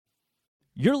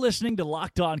You're listening to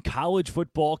Locked On College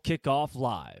Football Kickoff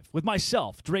Live with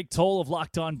myself, Drake Toll of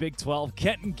Locked On Big 12,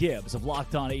 Kenton Gibbs of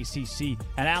Locked On ACC,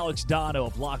 and Alex Dono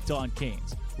of Locked On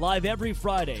Canes. Live every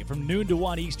Friday from noon to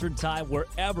 1 Eastern Time,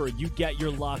 wherever you get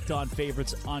your Locked On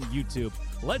favorites on YouTube.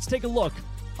 Let's take a look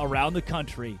around the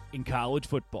country in college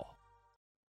football.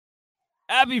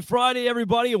 Happy Friday,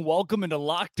 everybody, and welcome into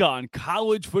Locked On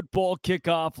College Football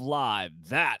Kickoff Live.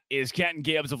 That is Kenton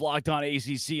Gibbs of Locked On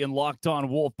ACC and Locked On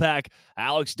Wolfpack,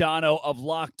 Alex Dono of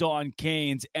Locked On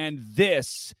Canes, and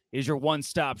this is your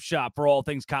one-stop shop for all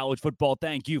things college football.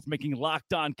 Thank you for making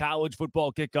Locked On College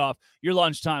Football Kickoff your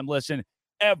lunchtime listen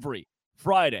every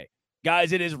Friday.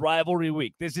 Guys, it is rivalry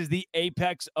week. This is the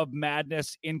apex of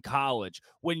madness in college.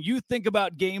 When you think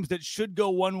about games that should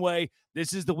go one way,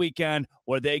 this is the weekend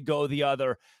where they go the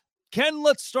other. Ken,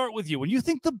 let's start with you. When you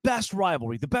think the best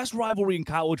rivalry in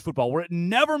college football, where it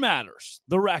never matters,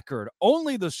 the record,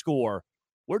 only the score,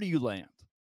 where do you land?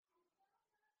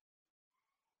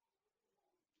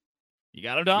 You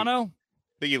got it, Dono?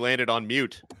 I think he landed on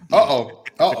mute.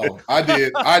 I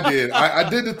did. I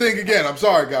did the thing again. I'm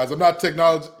sorry, guys. I'm not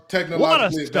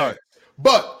technologically advanced.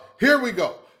 But here we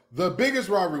go. The biggest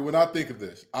rivalry, when I think of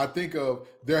this, I think of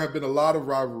there have been a lot of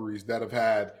rivalries that have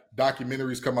had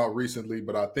documentaries come out recently,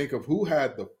 but I think of who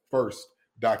had the first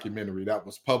documentary that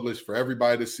was published for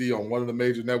everybody to see on one of the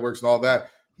major networks and all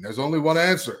that. And there's only one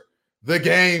answer. The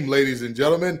Game, ladies and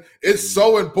gentlemen. It's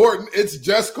so important. It's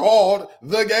just called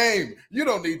The Game. You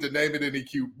don't need to name it any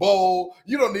cute bowl.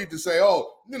 You don't need to say,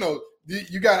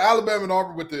 you got Alabama and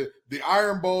Auburn with the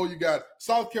Iron Bowl. You got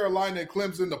South Carolina and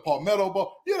Clemson, the Palmetto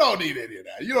Bowl. You don't need any of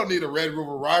that. You don't need a Red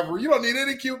River rivalry. You don't need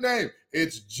any cute name.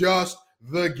 It's just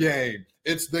The Game.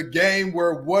 It's the game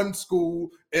where one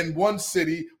school in one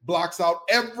city blocks out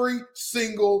every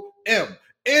single M.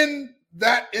 In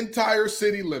that entire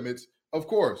city limits, of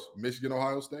course, Michigan,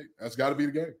 Ohio State. That's got to be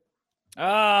the game.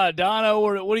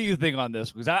 Dono, what do you think on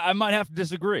this? Because I might have to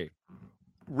disagree.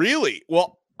 Really?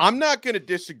 Well, I'm not going to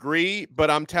disagree, but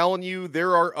I'm telling you,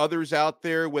 there are others out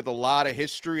there with a lot of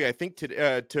history. I think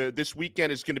to this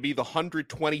weekend is going to be the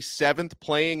 127th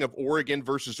playing of Oregon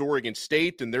versus Oregon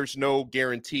State, and there's no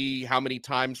guarantee how many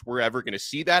times we're ever going to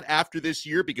see that after this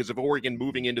year because of Oregon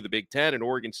moving into the Big Ten and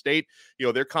Oregon State,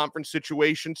 their conference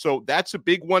situation. So that's a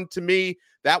big one to me.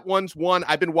 That one's one.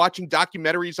 I've been watching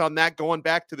documentaries on that going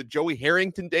back to the Joey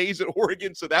Harrington days at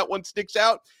Oregon, so that one sticks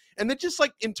out. And then just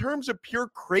like in terms of pure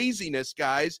craziness,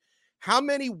 guys, how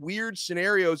many weird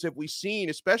scenarios have we seen,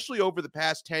 especially over the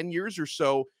past 10 years or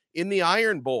so in the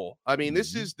Iron Bowl? I mean,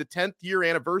 this is the 10th year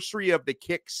anniversary of the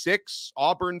Kick Six.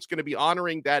 Auburn's going to be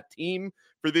honoring that team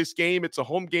for this game. It's a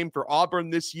home game for Auburn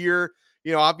this year.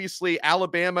 Obviously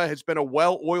Alabama has been a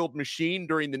well-oiled machine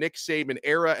during the Nick Saban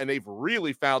era, and they've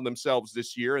really found themselves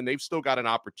this year, and they've still got an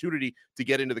opportunity to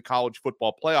get into the college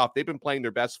football playoff. They've been playing their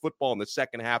best football in the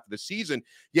second half of the season,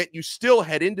 yet you still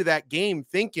head into that game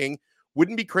thinking,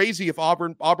 wouldn't be crazy if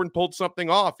Auburn pulled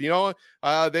something off.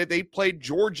 They played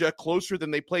Georgia closer than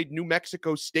they played New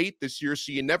Mexico State this year,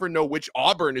 so you never know which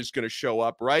Auburn is going to show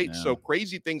up, right? Yeah. So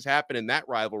crazy things happen in that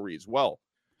rivalry as well.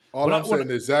 All I'm saying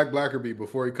is Zach Blackerby,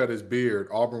 before he cut his beard,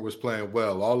 Auburn was playing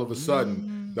well. All of a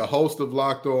sudden, the host of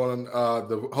Locked On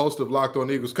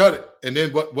Eagles cut it. And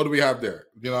then what do we have there?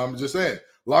 I'm just saying,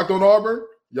 Locked On Auburn,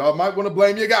 y'all might want to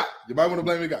blame your guy. Go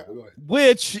ahead.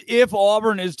 Which, if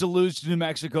Auburn is to lose to New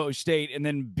Mexico State and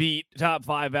then beat top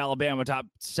 5 Alabama, top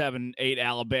 7, 8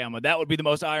 Alabama, that would be the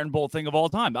most Iron Bowl thing of all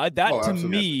time. To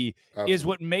me is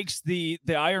what makes the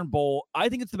Iron Bowl. I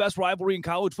think it's the best rivalry in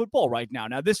college football right now.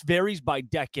 Now, this varies by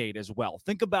decade as well.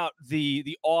 Think about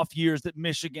the off years that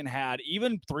Michigan had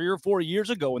even 3 or 4 years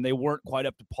ago when they weren't quite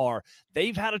up to par.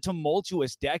 They've had a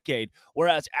tumultuous decade,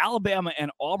 whereas Alabama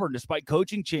and Auburn, despite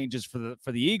coaching changes for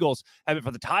the Eagles,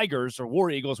 for the Tigers or War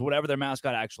Eagles, whatever their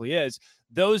mascot actually is,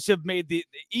 those have made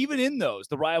even in those,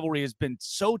 the rivalry has been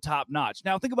so top notch.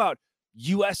 Now think about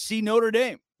USC Notre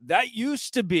Dame. That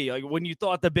used to be like when you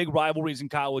thought the big rivalries in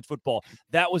college football,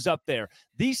 that was up there.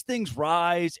 These things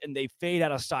rise and they fade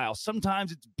out of style.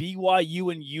 Sometimes it's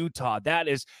BYU and Utah.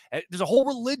 There's a whole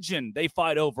religion they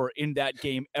fight over in that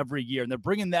game every year, and they're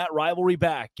bringing that rivalry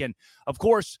back. And of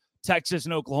course, Texas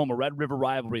and Oklahoma, Red River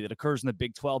rivalry that occurs in the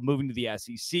Big 12, moving to the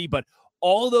SEC. But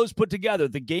all of those put together,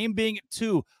 the game being at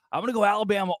 2, I'm going to go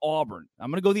Alabama-Auburn. I'm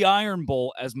going to go the Iron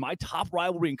Bowl as my top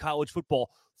rivalry in college football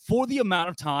for the amount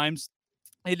of times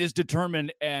it has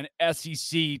determined an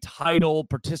SEC title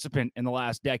participant in the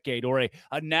last decade or a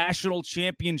national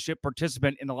championship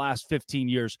participant in the last 15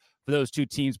 years for those two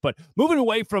teams. But moving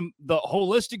away from the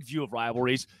holistic view of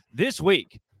rivalries, this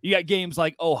week, you got games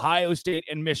like Ohio State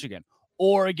and Michigan,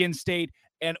 Oregon State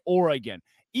and Oregon.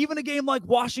 Even a game like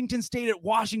Washington State at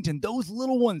Washington, those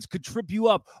little ones could trip you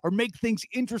up or make things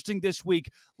interesting this week.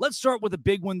 Let's start with a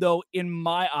big one, though, in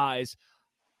my eyes.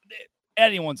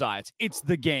 Anyone's eyes. It's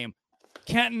the game.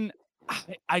 Kenton,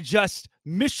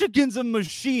 Michigan's a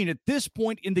machine at this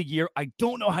point in the year. I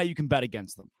don't know how you can bet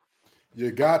against them.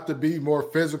 You got to be more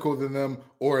physical than them,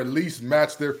 or at least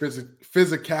match their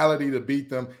physicality to beat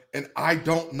them. And I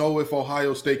don't know if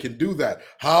Ohio State can do that.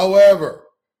 However,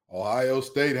 Ohio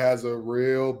State has a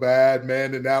real bad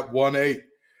man in that 1-8.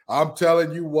 I'm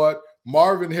telling you what,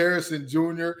 Marvin Harrison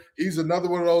Jr., he's another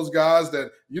one of those guys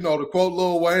that, to quote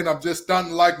Lil Wayne, I'm just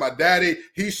stunting like my daddy.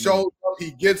 He shows up,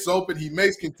 he gets open, he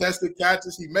makes contested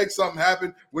catches, he makes something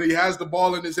happen when he has the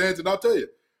ball in his hands. And I'll tell you,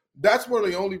 that's one of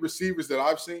the only receivers that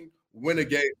I've seen win a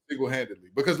game single-handedly.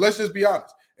 Because let's just be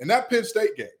honest, in that Penn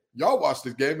State game, y'all watched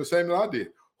this game the same that I did.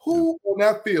 Who on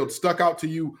that field stuck out to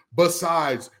you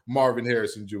besides Marvin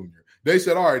Harrison Jr.? They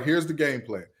said, all right, here's the game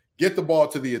plan. Get the ball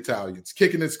to the Italians,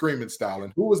 kicking and screaming style.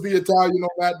 And who was the Italian on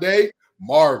that day?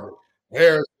 Marvin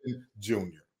Harrison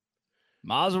Jr.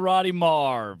 Maserati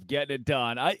Marv getting it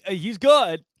done. He's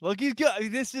good. Look, he's good.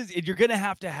 You're going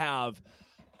to have,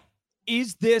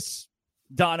 is this,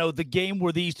 Dono, the game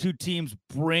where these two teams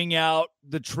bring out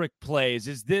the trick plays?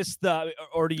 Is this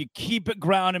or do you keep it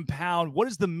ground and pound? What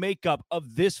is the makeup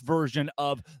of this version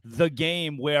of the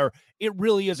game where it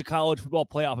really is a college football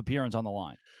playoff appearance on the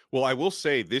line? Well, I will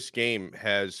say this game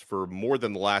has, for more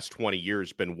than the last 20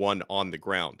 years, been won on the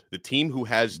ground. The team who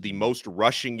has the most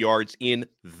rushing yards in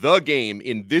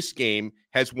this game,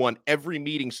 has won every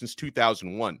meeting since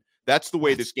 2001. That's the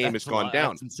way this game has gone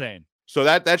down. That's insane. So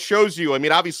that shows you, I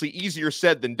mean, obviously easier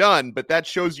said than done, but that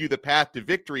shows you the path to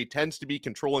victory tends to be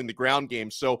controlling the ground game.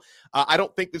 So I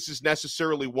don't think this is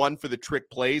necessarily one for the trick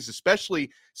plays, especially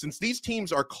since these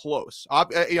teams are close.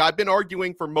 I've been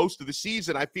arguing for most of the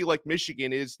season. I feel like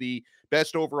Michigan is the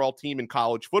best overall team in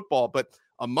college football. But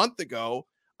a month ago,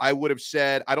 I would have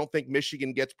said, I don't think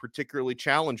Michigan gets particularly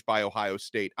challenged by Ohio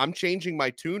State. I'm changing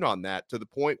my tune on that to the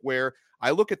point where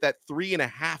I look at that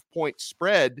 3.5-point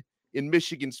spread in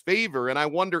Michigan's favor, and I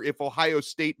wonder if Ohio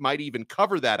State might even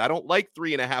cover that. I don't like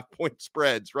 3.5-point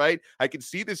spreads, right? I can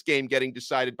see this game getting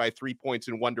decided by 3 points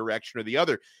in one direction or the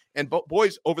other. And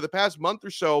boys, over the past month or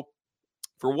so,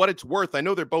 for what it's worth, I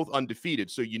know they're both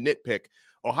undefeated, so you nitpick.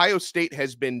 Ohio State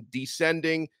has been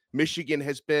descending.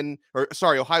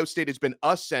 Ohio State has been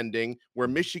ascending, where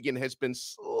Michigan has been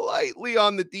slightly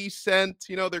on the descent.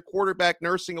 Their quarterback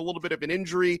nursing a little bit of an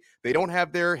injury. They don't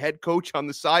have their head coach on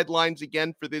the sidelines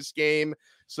again for this game.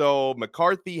 So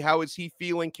McCarthy, how is he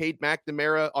feeling? Cade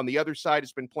McNamara on the other side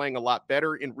has been playing a lot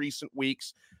better in recent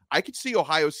weeks. I could see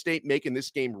Ohio State making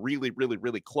this game really, really,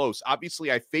 really close.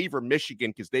 Obviously, I favor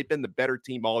Michigan because they've been the better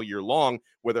team all year long,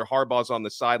 whether Harbaugh's on the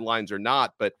sidelines or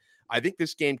not. But I think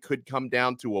this game could come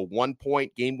down to a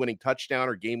 1-point game-winning touchdown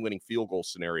or game-winning field goal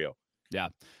scenario. Yeah.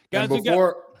 Guys,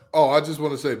 I just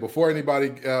want to say, before anybody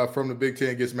from the Big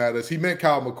Ten gets mad at us, he meant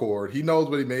Kyle McCord. He knows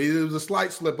what he meant. It was a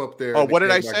slight slip up there. Oh, what did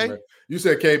I say? You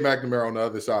said Cade McNamara on the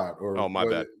other side. Or my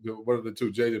bad. What are the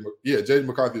two? Jaden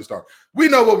McCarthy to start. We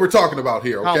know what we're talking about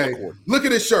here, okay? Look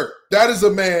at his shirt. That is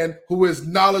a man who is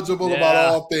knowledgeable about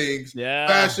all things,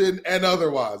 fashion and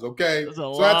otherwise, okay? There's a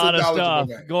lot of stuff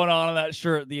going on that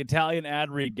shirt. The Italian ad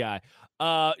read guy.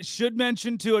 Should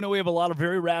mention, too, I know we have a lot of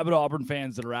very rabid Auburn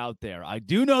fans that are out there. I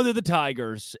do know they're the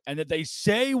Tigers and that they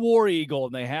say War Eagle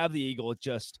and they have the Eagle. It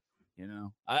just,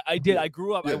 I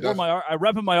grew up. I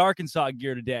repping my Arkansas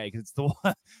gear today because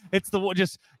it's the one.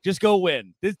 Just go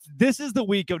win. This is the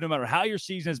week of no matter how your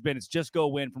season has been. It's just go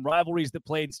win. From rivalries that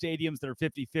play in stadiums that are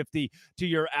 50-50 to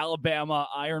your Alabama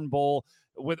Iron Bowl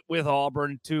with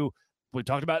Auburn to. We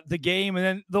talked about the game and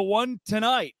then the one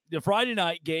tonight, the Friday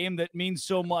night game that means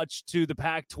so much to the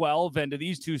Pac-12 and to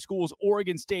these two schools,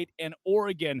 Oregon State and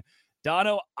Oregon.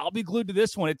 Dono, I'll be glued to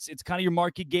this one. It's kind of your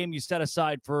marquee game you set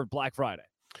aside for Black Friday.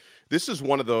 This is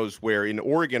one of those where in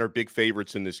Oregon are big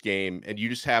favorites in this game, and you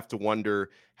just have to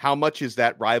wonder how much is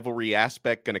that rivalry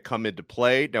aspect going to come into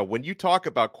play. Now, when you talk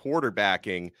about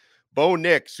quarterbacking, Bo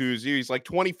Nix, he's like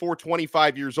 24,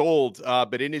 25 years old,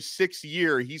 but in his 6th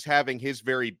year, he's having his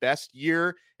very best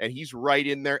year, and he's right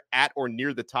in there at or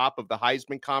near the top of the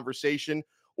Heisman conversation.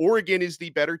 Oregon is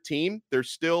the better team. There's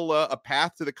still a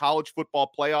path to the college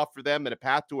football playoff for them and a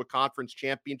path to a conference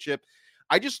championship.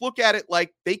 I just look at it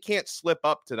like they can't slip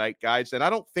up tonight, guys, and I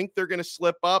don't think they're going to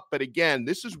slip up. But again,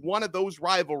 this is one of those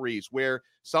rivalries where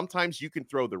sometimes you can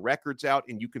throw the records out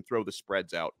and you can throw the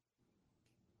spreads out.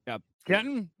 Yeah.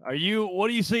 Kenton, what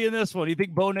do you see in this one? Do you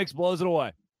think Bo Nix blows it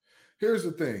away? Here's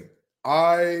the thing.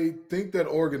 I think that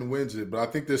Oregon wins it, but I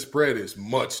think this spread is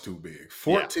much too big.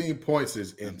 14 points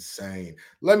is insane.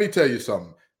 Let me tell you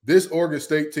something. This Oregon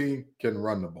State team can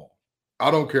run the ball.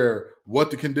 I don't care what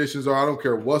the conditions are. I don't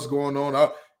care what's going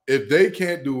on. If they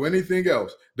can't do anything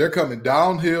else, they're coming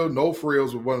downhill, no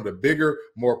frills, with one of the bigger,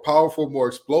 more powerful, more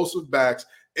explosive backs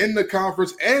in the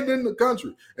conference and in the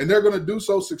country. And they're going to do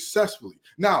so successfully.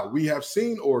 Now, we have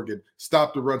seen Oregon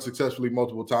stop the run successfully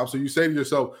multiple times. So you say to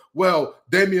yourself, well,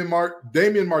 Damian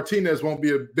Martinez won't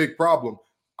be a big problem.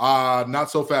 Not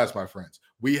so fast, my friends.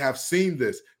 We have seen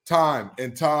this time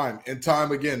and time and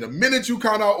time again. The minute you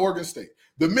count out Oregon State,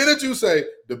 the minute you say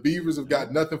the Beavers have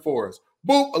got nothing for us,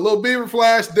 boop, a little Beaver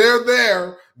flash, they're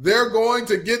there. They're going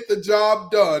to get the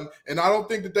job done. And I don't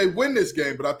think that they win this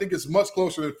game, but I think it's much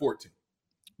closer than 14.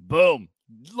 Boom.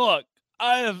 Look,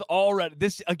 I have already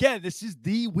this is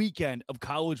the weekend of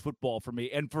college football for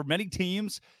me. And for many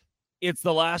teams, it's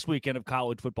the last weekend of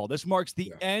college football. This marks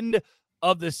the end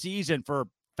of the season for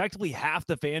effectively half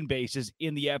the fan bases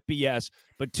in the FBS.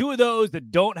 But two of those that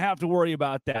don't have to worry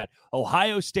about that,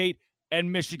 Ohio State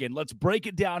and Michigan. Let's break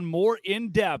it down more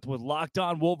in depth with Locked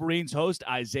On Wolverines host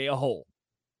Isaiah Hole.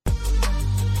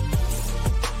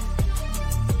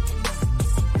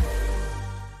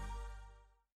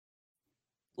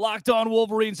 Locked On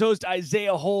Wolverines host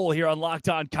Isaiah Hole here on Locked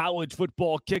On College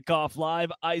Football Kickoff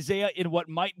Live. Isaiah, in what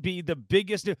might be the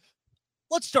biggest...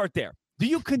 Let's start there. Do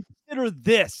you consider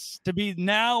this to be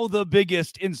now the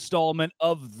biggest installment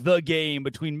of the game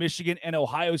between Michigan and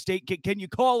Ohio State? Can you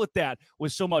call it that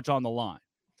with so much on the line?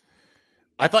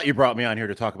 I thought you brought me on here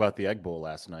to talk about the Egg Bowl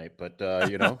last night, but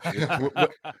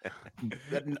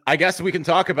I guess we can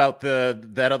talk about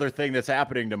that other thing that's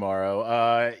happening tomorrow.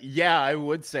 I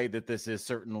would say that this is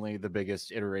certainly the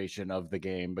biggest iteration of the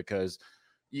game because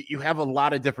you have a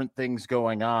lot of different things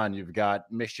going on. You've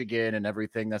got Michigan and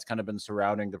everything that's kind of been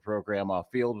surrounding the program off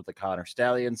field with the Connor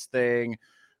Stallions thing.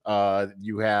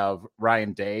 You have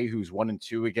Ryan Day, who's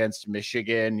 1-2 against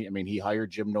Michigan. I mean, he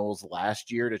hired Jim Knowles last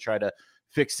year to try to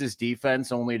fix his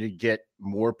defense, only to get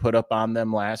more put up on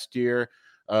them last year.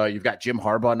 You've got Jim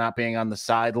Harbaugh not being on the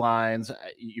sidelines.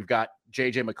 You've got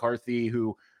JJ McCarthy,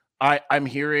 who I'm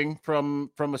hearing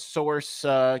from a source,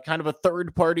 kind of a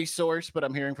third-party source, but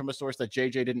I'm hearing from a source that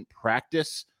JJ didn't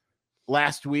practice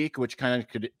last week, which kind of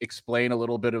could explain a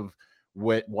little bit of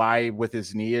why with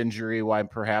his knee injury, why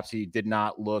perhaps he did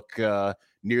not look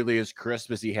nearly as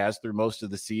crisp as he has through most of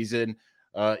the season.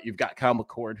 You've got Kyle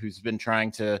McCord, who's been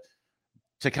trying to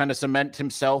kind of cement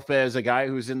himself as a guy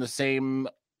who's in the same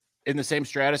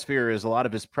stratosphere as a lot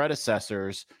of his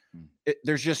predecessors.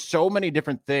 There's just so many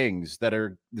different things that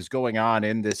is going on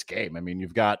in this game. I mean,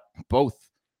 you've got both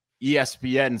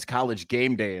ESPN's College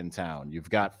Game Day in town. You've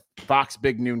got Fox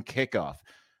Big Noon Kickoff.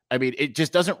 I mean, it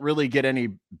just doesn't really get any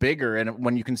bigger. And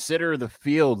when you consider the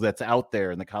field that's out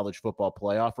there in the college football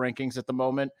playoff rankings at the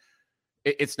moment,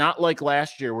 it's not like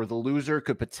last year where the loser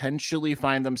could potentially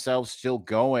find themselves still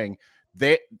going.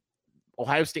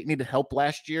 Ohio State needed help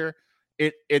last year.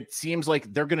 It seems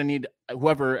like they're going to need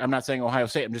whoever, I'm not saying Ohio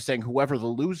State, I'm just saying whoever the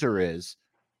loser is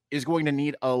going to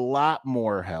need a lot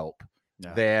more help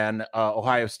than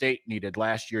Ohio State needed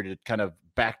last year to kind of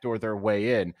backdoor their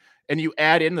way in. And you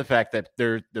add in the fact that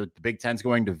the Big Ten's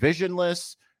going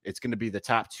divisionless. It's going to be the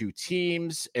top two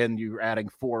teams, and you're adding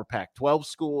 4 Pac-12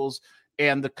 schools,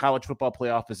 and the college football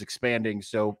playoff is expanding.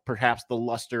 So perhaps the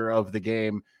luster of the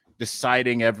game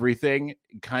deciding everything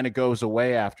kind of goes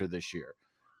away after this year.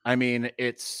 I mean,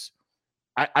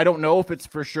 I don't know if it's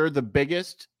for sure the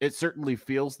biggest. It certainly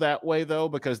feels that way, though,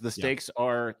 because the stakes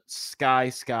are sky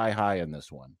high in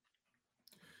this one.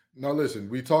 Now, listen,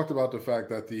 we talked about the fact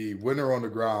that the winner on the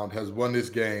ground has won this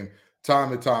game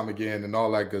time and time again and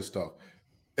all that good stuff.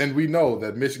 And we know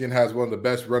that Michigan has one of the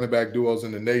best running back duos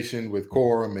in the nation with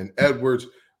Corum and Edwards.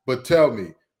 But tell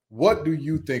me, what do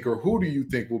you think, or who do you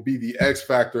think will be the X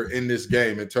factor in this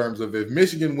game in terms of if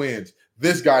Michigan wins,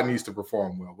 this guy needs to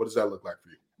perform well? What does that look like for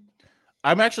you?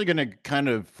 I'm actually going to kind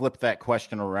of flip that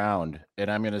question around, and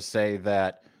I'm going to say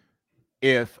that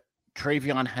if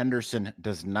Travion Henderson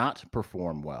does not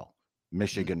perform well,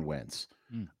 Michigan wins.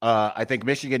 I think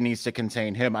Michigan needs to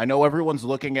contain him. I know everyone's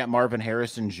looking at Marvin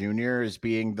Harrison Jr. as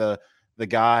being the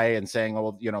guy and saying,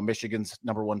 oh, Michigan's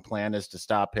number one plan is to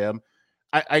stop him.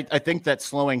 I think that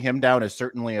slowing him down is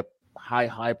certainly a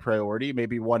high priority,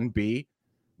 maybe 1B.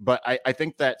 But I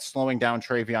think that slowing down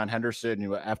Travion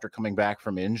Henderson, after coming back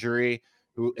from injury,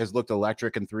 who has looked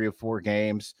electric in 3 or 4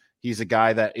 games, he's a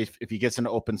guy that if he gets into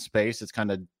open space, it's kind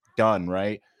of done,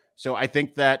 right? So I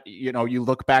think that, you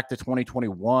look back to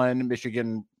 2021,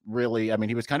 Michigan really, I mean,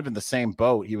 he was kind of in the same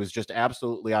boat. He was just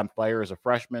absolutely on fire as a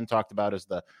freshman, talked about as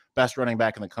the best running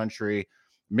back in the country.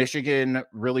 Michigan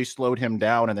really slowed him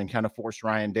down and then kind of forced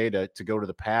Ryan Day to go to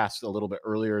the pass a little bit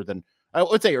earlier than I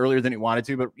would say earlier than he wanted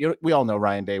to, but we all know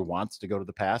Ryan Day wants to go to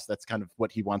the pass. That's kind of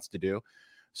what he wants to do.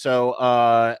 So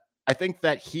I think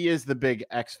that he is the big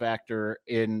X factor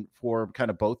for kind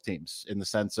of both teams in the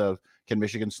sense of, can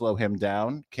Michigan slow him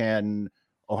down? Can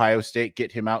Ohio State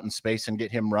get him out in space and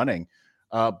get him running?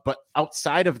 But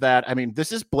outside of that, I mean,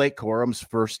 this is Blake Corum's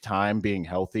first time being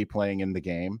healthy playing in the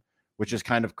game, which is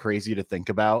kind of crazy to think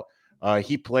about.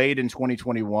 He played in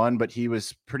 2021, but he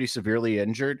was pretty severely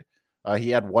injured. He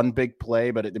had one big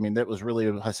play, but that was really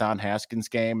a Hassan Haskins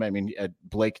game. I mean,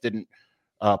 Blake didn't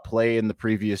play in the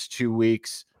previous 2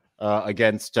 weeks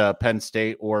against Penn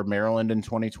State or Maryland in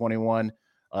 2021.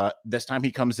 This time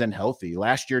he comes in healthy.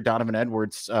 Last year, Donovan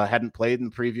Edwards hadn't played in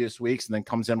the previous weeks and then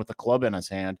comes in with a club in his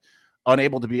hand,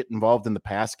 unable to be involved in the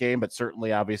pass game, but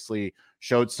certainly obviously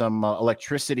showed some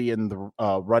electricity in the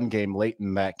run game late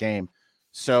in that game.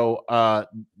 So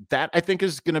that I think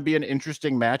is going to be an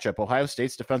interesting matchup. Ohio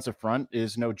State's defensive front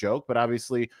is no joke, but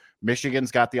obviously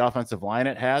Michigan's got the offensive line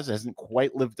it hasn't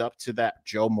quite lived up to that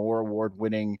Joe Moore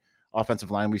award-winning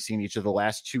offensive line we've seen each of the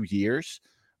last 2 years.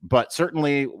 But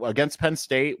certainly against Penn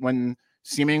State, when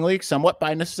seemingly somewhat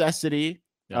by necessity,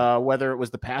 whether it was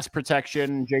the pass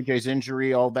protection, JJ's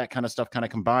injury, all that kind of stuff kind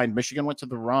of combined, Michigan went to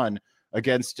the run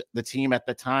against the team at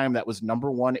the time that was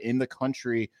number one in the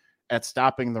country at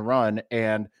stopping the run.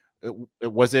 And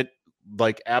was it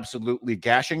like absolutely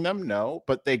gashing them? No,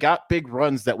 but they got big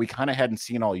runs that we kind of hadn't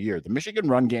seen all year. The Michigan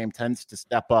run game tends to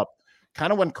step up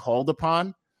kind of when called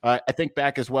upon. I think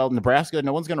back as well, Nebraska,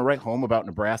 no one's going to write home about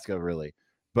Nebraska really.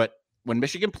 But when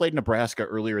Michigan played Nebraska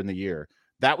earlier in the year,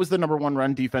 that was the number one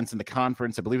run defense in the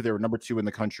conference. I believe they were number 2 in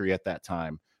the country at that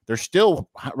time. They're still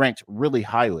ranked really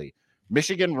highly.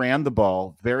 Michigan ran the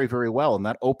ball very, very well, and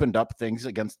that opened up things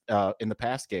against in the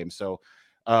pass game. So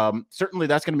certainly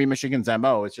that's going to be Michigan's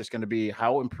MO. It's just going to be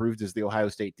how improved is the Ohio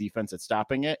State defense at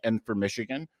stopping it. And for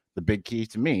Michigan, the big key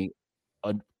to me,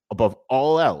 above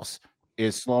all else,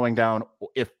 is slowing down,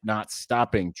 if not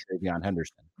stopping, Travion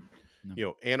Henderson.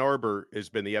 Ann Arbor has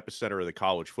been the epicenter of the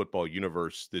college football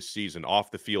universe this season,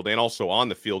 off the field and also on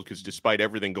the field, because despite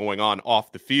everything going on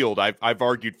off the field, I've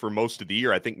argued for most of the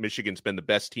year, I think Michigan's been the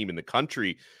best team in the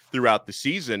country throughout the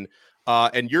season.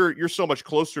 And you're so much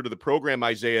closer to the program,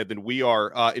 Isaiah, than we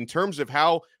are in terms of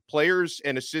how players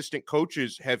and assistant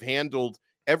coaches have handled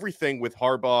everything with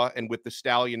Harbaugh and with the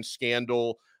Stallion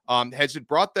scandal. Has it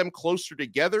brought them closer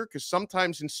together? Because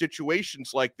sometimes in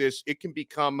situations like this, it can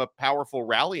become a powerful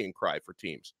rallying cry for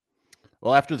teams.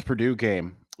 Well, after the Purdue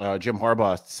game, Jim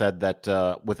Harbaugh said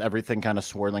that with everything kind of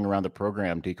swirling around the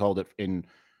program, he called it in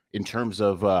terms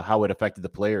of how it affected the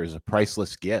players, a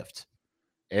priceless gift.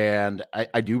 And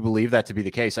I do believe that to be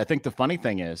the case. I think the funny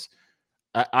thing is,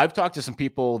 I've talked to some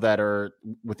people that are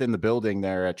within the building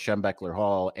there at Schembechler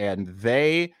Hall, and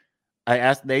they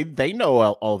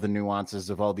know all the nuances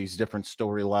of all these different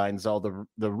storylines, all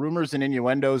the rumors and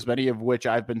innuendos, many of which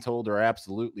I've been told are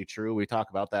absolutely true. We talk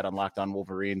about that on Locked On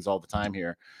Wolverines all the time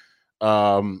here.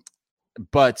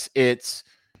 But it's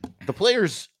the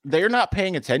players, they're not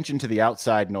paying attention to the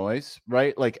outside noise,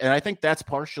 right? Like, and I think that's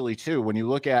partially too, when you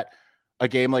look at a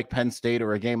game like Penn State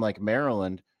or a game like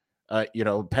Maryland,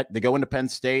 they go into Penn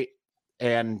State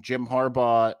and Jim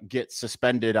Harbaugh gets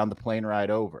suspended on the plane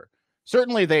ride over.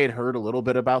 Certainly they had heard a little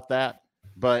bit about that,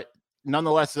 but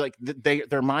nonetheless, like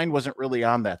their mind wasn't really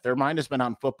on that. Their mind has been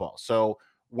on football. So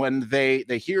when they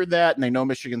hear that and they know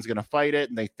Michigan's going to fight it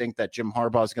and they think that Jim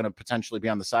Harbaugh is going to potentially be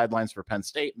on the sidelines for Penn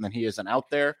State and then he isn't out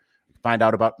there, find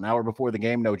out about an hour before the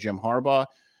game, no Jim Harbaugh.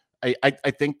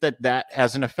 I think that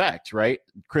has an effect, right?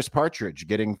 Chris Partridge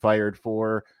getting fired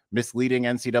for misleading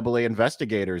NCAA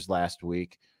investigators last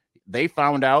week. They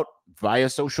found out via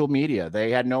social media. They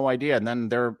had no idea. And then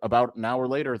they're about an hour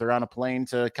later, they're on a plane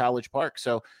to College Park.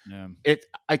 So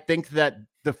I think that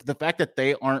the fact that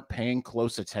they aren't paying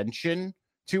close attention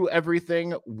to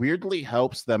everything weirdly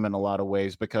helps them in a lot of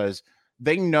ways, because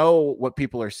they know what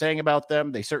people are saying about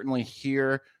them. They certainly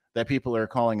hear that people are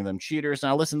calling them cheaters.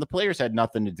 Now, listen, the players had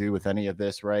nothing to do with any of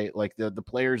this, right? Like the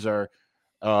players are,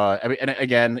 and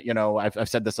again, I've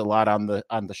said this a lot on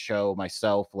the show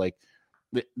myself, like,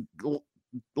 a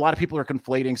lot of people are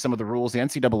conflating some of the rules. The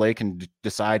NCAA can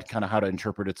decide kind of how to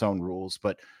interpret its own rules,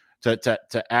 but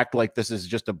to act like this is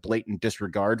just a blatant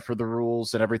disregard for the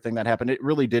rules and everything that happened, it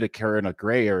really did occur in a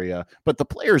gray area. But the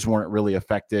players weren't really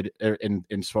affected in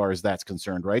as far as that's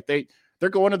concerned, right? They're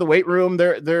going to the weight room,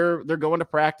 they're going to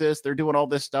practice, they're doing all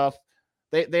this stuff.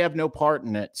 They have no part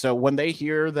in it. So when they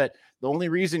hear that the only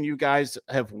reason you guys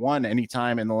have won any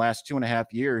time in the last 2.5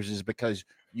 years is because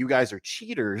you guys are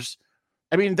cheaters,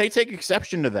 I mean, they take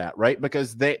exception to that, right?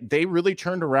 Because they really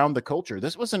turned around the culture.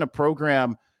 This wasn't a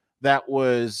program that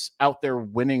was out there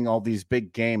winning all these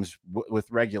big games with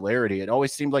regularity. It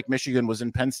always seemed like Michigan was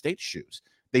in Penn State's shoes.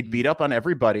 They'd beat up on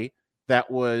everybody that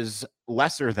was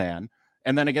lesser than,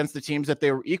 and then against the teams that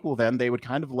they were equal than, they would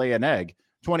kind of lay an egg.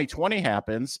 2020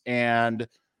 happens, and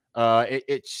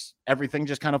it's everything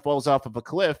just kind of falls off of a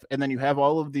cliff. And then you have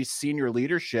all of these senior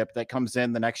leadership that comes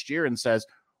in the next year and says,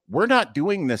 we're not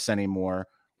doing this anymore.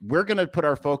 We're going to put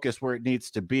our focus where it needs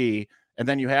to be. And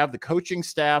then you have the coaching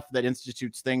staff that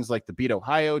institutes things like the Beat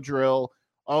Ohio drill,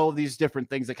 all of these different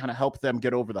things that kind of help them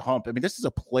get over the hump. I mean, this is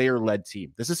a player-led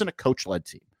team. This isn't a coach-led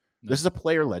team. This is a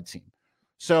player-led tean.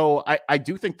 So I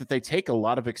do think that they take a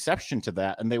lot of exception to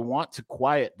that, and they want to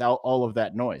quiet all of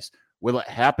that noise. Will it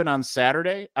happen on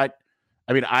Saturday? I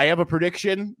mean, I have a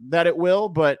prediction that it will,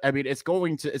 but I mean, it's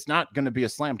not going to be a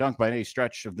slam dunk by any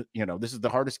stretch of this is the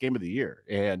hardest game of the year.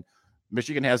 And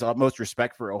Michigan has utmost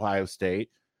respect for Ohio State.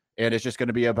 And it's just going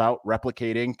to be about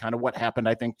replicating kind of what happened,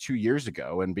 I think, 2 years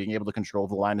ago and being able to control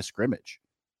the line of scrimmage.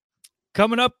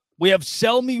 Coming up, we have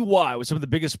Sell Me Why with some of the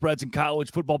biggest spreads in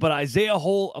college football. But Isaiah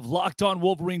Hull of Locked On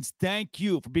Wolverines, thank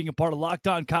you for being a part of Locked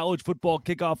On College Football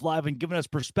Kickoff Live and giving us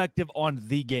perspective on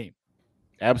the game.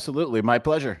 Absolutely. My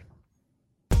pleasure.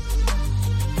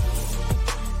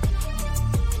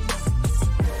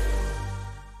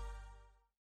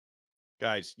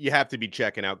 Guys, you have to be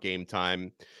checking out Game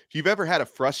Time. If you've ever had a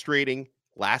frustrating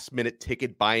last-minute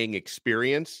ticket buying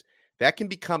experience, that can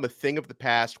become a thing of the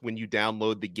past when you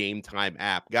download the Game Time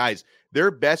app. Guys,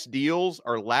 their best deals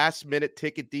are last-minute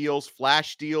ticket deals,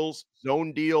 flash deals,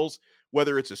 zone deals,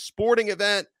 whether it's a sporting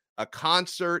event, a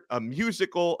concert, a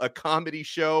musical, a comedy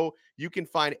show. You can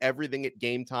find everything at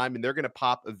Game Time, and they're going to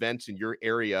pop events in your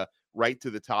area right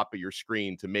to the top of your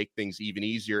screen to make things even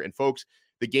easier. And folks,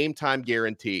 the Game Time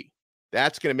guarantee.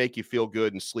 That's going to make you feel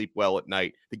good and sleep well at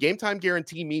night. The Game Time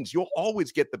guarantee means you'll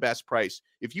always get the best price.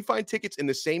 If you find tickets in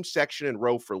the same section and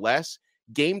row for less,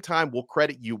 Game Time will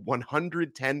credit you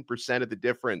 110% of the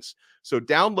difference. So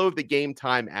download the Game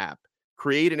Time app,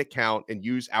 create an account, and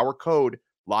use our code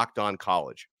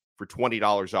LOCKEDONCollege for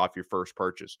 $20 off your first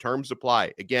purchase. Terms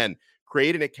apply. Again,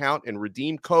 create an account and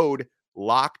redeem code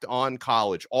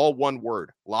LOCKEDONCollege, all one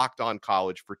word,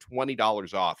 LOCKEDONCollege for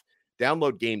 $20 off.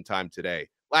 Download Game Time today.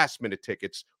 Last minute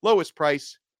tickets, lowest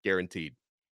price guaranteed.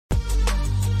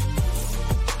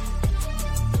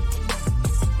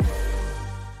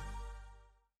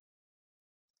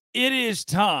 It is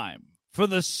time for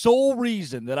the sole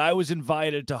reason that I was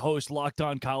invited to host Locked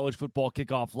On College Football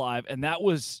Kickoff Live, and that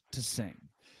was to sing.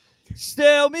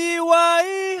 Tell me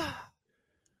why.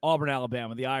 Auburn,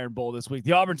 Alabama, the Iron Bowl this week.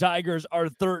 The Auburn Tigers are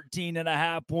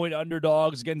 13.5-point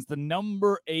underdogs against the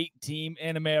number 8 team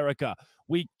in America.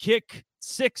 We kick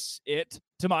it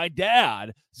to my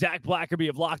dad, Zach Blackerby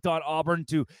of Locked On Auburn,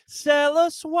 to sell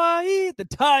us why the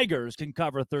Tigers can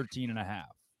cover 13.5.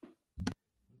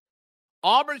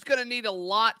 Auburn's going to need a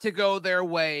lot to go their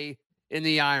way in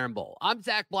the Iron Bowl. I'm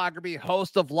Zach Blackerby,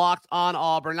 host of Locked On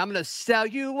Auburn. I'm going to sell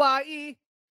you why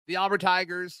the Auburn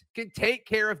Tigers can take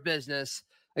care of business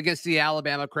against the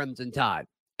Alabama Crimson Tide.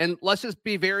 And let's just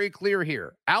be very clear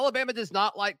here. Alabama does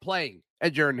not like playing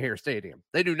at Jordan-Hare Stadium.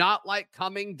 They do not like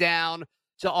coming down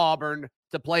to Auburn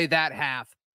to play that half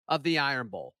of the Iron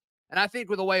Bowl. And I think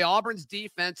with the way Auburn's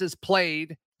defense has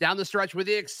played down the stretch, with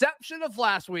the exception of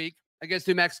last week against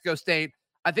New Mexico State,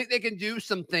 I think they can do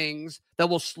some things that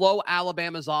will slow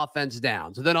Alabama's offense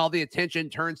down. So then all the attention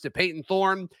turns to Peyton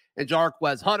Thorne and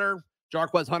Jarquez Hunter.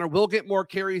 Jarquez Hunter will get more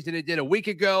carries than he did a week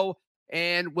ago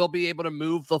and will be able to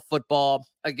move the football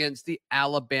against the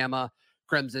Alabama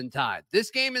Crimson Tide. This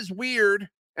game is weird,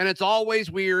 and it's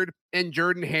always weird in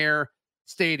Jordan-Hare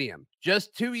Stadium.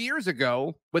 Just 2 years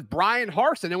ago with Brian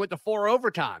Harsin, it went to 4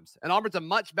 overtimes, and Auburn's a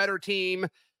much better team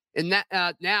in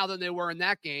that now than they were in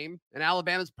that game, and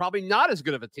Alabama's probably not as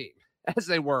good of a team as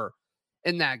they were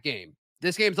in that game.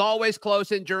 This game's always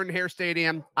close in Jordan-Hare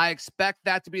Stadium. I expect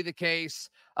that to be the case.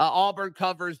 Auburn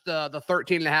covers the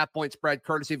 13.5-point spread,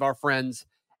 courtesy of our friends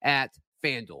at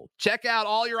FanDuel. Check out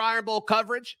all your Iron Bowl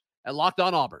coverage at Locked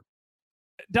On Auburn.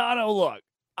 Dono, look,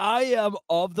 I am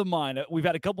of the mind. We've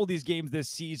had a couple of these games this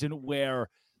season where,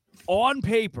 on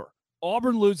paper,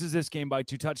 Auburn loses this game by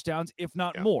 2 touchdowns, if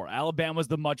not more. Alabama's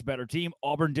the much better team.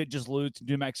 Auburn did just lose to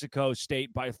New Mexico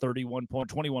State by 21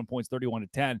 points,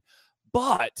 31-10.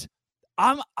 But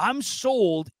I'm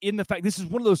sold in the fact this is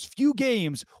one of those few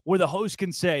games where the host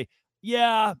can say,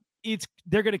 yeah,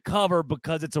 they're going to cover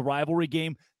because it's a rivalry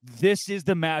game. This is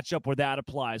the matchup where that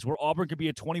applies, where Auburn could be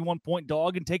a 21-point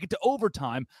dog and take it to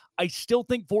overtime. I still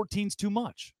think 14's too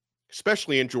much.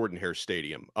 Especially in Jordan-Hare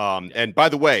Stadium. And by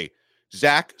the way,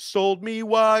 Zach sold me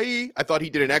why. I thought he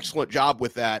did an excellent job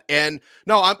with that. And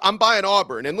no, I'm buying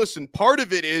Auburn. And listen, part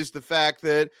of it is the fact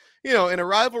that, in a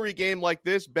rivalry game like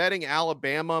this, betting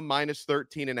Alabama minus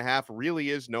 13.5 really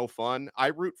is no fun. I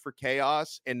root for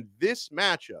chaos. And this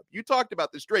matchup, you talked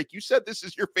about this, Drake. You said this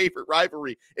is your favorite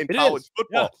rivalry in college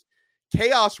football. Yeah.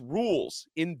 Chaos rules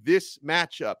in this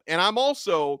matchup. And I'm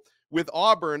also with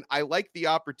Auburn. I like the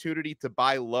opportunity to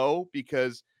buy low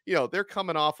because they're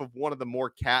coming off of one of the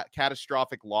more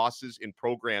catastrophic losses in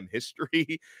program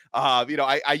history.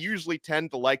 I usually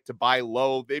tend to like to buy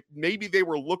low. Maybe they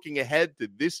were looking ahead to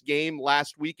this game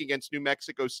last week against New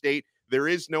Mexico State. There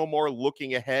is no more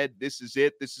looking ahead. This is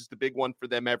it. This is the big one for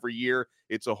them every year.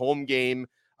 It's a home game.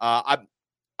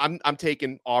 I'm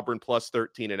taking Auburn plus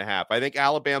 13.5. I think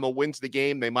Alabama wins the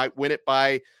game. They might win it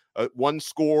by one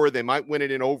score. They might win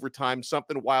it in overtime.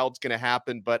 Something wild's going to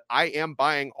happen, but I am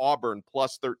buying Auburn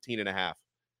plus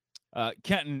 13.5.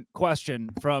 Kenton, question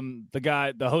from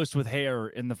the host with hair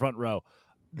in the front row.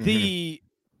 The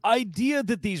idea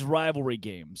that these rivalry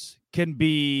games can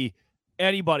be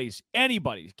anybody's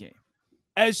game.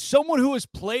 As someone who has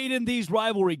played in these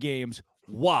rivalry games,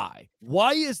 why?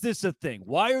 Why is this a thing?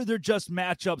 Why are there just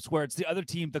matchups where it's the other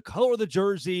team, the color of the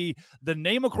jersey, the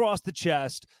name across the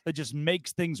chest that just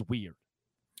makes things weird?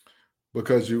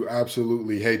 Because you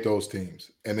absolutely hate those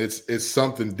teams. And it's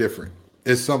something different.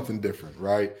 It's something different,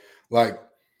 right? Like,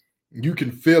 you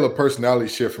can feel a personality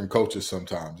shift from coaches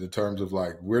sometimes in terms of,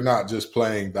 like, we're not just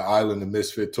playing the Island of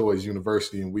Misfit Toys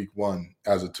University in week 1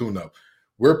 as a tune-up.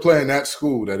 We're playing that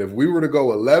school that if we were to go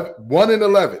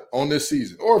 1-11 on this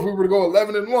season, or if we were to go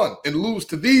 11-1 and lose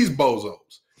to these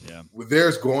bozos,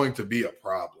 there's going to be a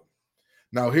problem.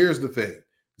 Now, here's the thing.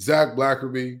 Zach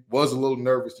Blackerby was a little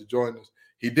nervous to join us.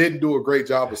 He didn't do a great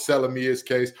job of selling me his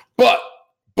case, but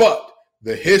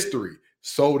the history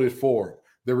sold it for him.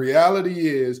 The reality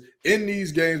is, in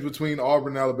these games between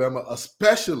Auburn and Alabama,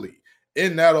 especially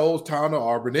in that old town of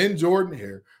Auburn, in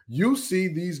Jordan-Hare, you see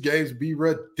these games be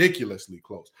ridiculously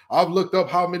close. I've looked up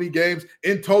how many games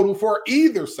in total for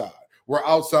either side were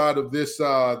outside of this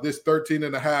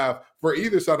 13.5 for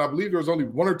either side. I believe there was only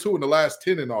 1 or 2 in the last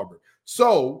 10 in Auburn.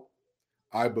 So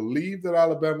I believe that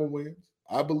Alabama wins.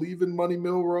 I believe in Money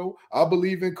Mill Row. I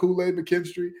believe in Kool-Aid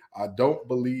McKinstry. I don't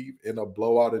believe in a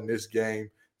blowout in this game.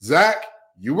 Zach,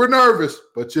 you were nervous,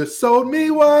 but you sold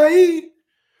me why.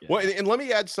 Well, and let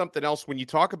me add something else when you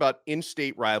talk about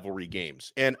in-state rivalry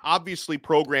games. And obviously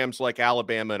programs like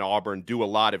Alabama and Auburn do a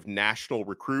lot of national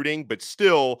recruiting, but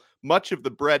still much of the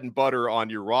bread and butter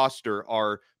on your roster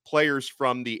are players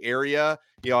from the area.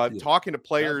 I'm talking to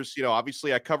players,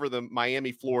 obviously I cover the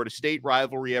Miami-Florida State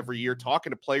rivalry every year,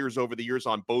 talking to players over the years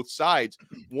on both sides.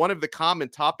 One of the common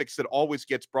topics that always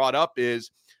gets brought up is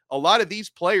a lot of these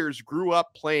players grew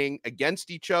up playing against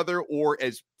each other or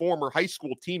as former high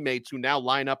school teammates who now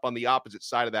line up on the opposite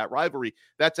side of that rivalry.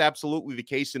 That's absolutely the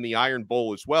case in the Iron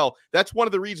Bowl as well. That's one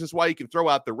of the reasons why you can throw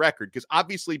out the record, because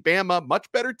obviously Bama,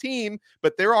 much better team,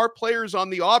 but there are players on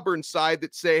the Auburn side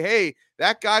that say, hey,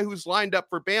 that guy who's lined up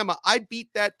for Bama, I beat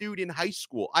that dude in high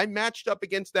school. I matched up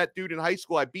against that dude in high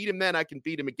school. I beat him then. I can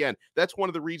beat him again. That's one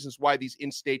of the reasons why these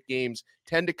in-state games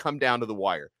tend to come down to the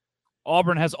wire.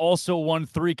 Auburn has also won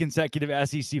 3 consecutive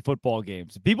SEC football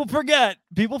games. People forget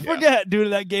due to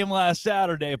that game last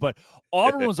Saturday, but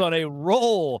Auburn was on a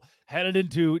roll headed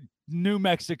into New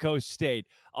Mexico State.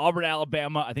 Auburn,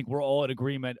 Alabama, I think we're all in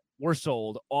agreement. We're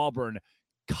sold. Auburn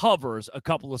covers a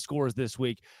couple of scores this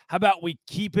week. How about we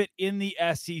keep it in the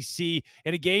SEC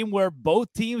in a game where both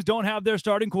teams don't have their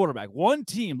starting quarterback? One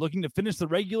team looking to finish the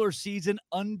regular season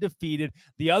undefeated.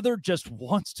 The other just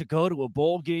wants to go to a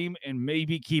bowl game and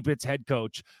maybe keep its head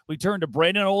coach. We turn to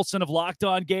Brandon Olson of Locked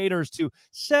On Gators to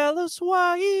sell us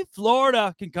why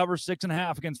Florida can cover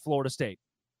 6.5 against Florida State.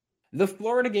 The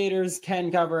Florida Gators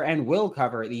can cover and will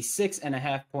cover the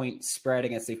 6.5 point spread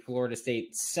against the Florida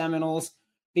State Seminoles.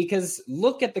 Because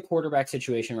look at the quarterback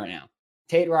situation right now.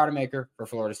 Tate Rodemaker for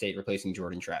Florida State replacing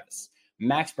Jordan Travis.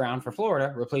 Max Brown for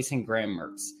Florida replacing Graham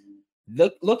Mertz.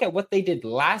 Look at what they did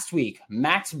last week.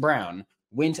 Max Brown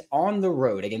went on the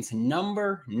road against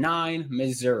number 9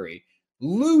 Missouri,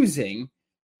 losing,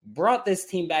 brought this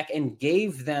team back and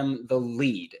gave them the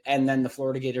lead. And then the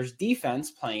Florida Gators defense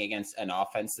playing against an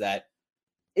offense that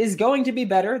is going to be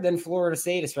better than Florida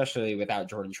State, especially without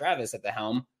Jordan Travis at the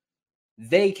helm.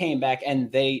 They came back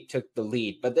and they took the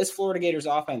lead. But this Florida Gators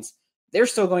offense, they're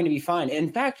still going to be fine.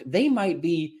 In fact, they might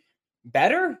be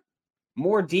better,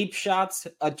 more deep shots,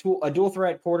 a dual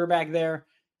threat quarterback there.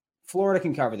 Florida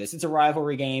can cover this. It's a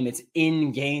rivalry game. It's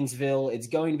in Gainesville. It's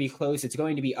going to be close. It's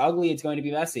going to be ugly. It's going to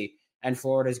be messy. And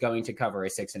Florida is going to cover a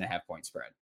 6.5 point spread.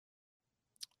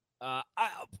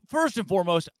 First and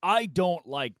foremost, I don't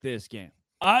like this game.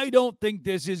 I don't think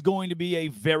this is going to be a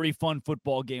very fun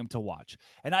football game to watch.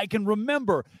 And I can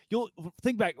remember, you'll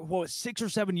think back, 6 or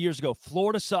 7 years ago,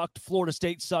 Florida sucked, Florida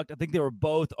State sucked. I think they were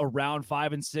both around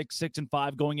 5-6,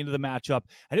 6-5 going into the matchup.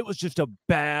 And it was just a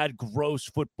bad, gross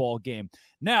football game.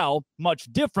 Now,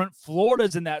 much different.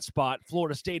 Florida's in that spot.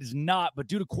 Florida State is not. But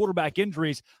due to quarterback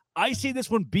injuries, I see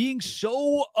this one being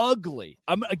so ugly.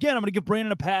 I'm going to give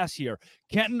Brandon a pass here.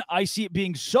 Kenton, I see it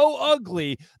being so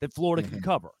ugly that Florida can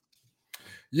cover.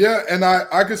 Yeah, and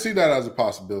I could see that as a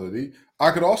possibility.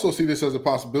 I could also see this as a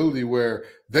possibility where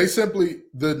the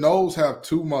Noles have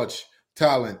too much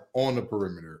talent on the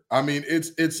perimeter. I mean,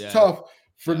 it's tough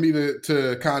for me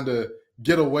to kind of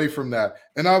get away from that.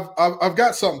 And I've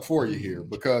got something for you here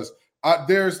because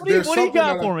there's what do you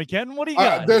got for me, Ken? What do you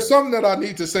got? There's something that I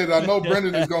need to say that I know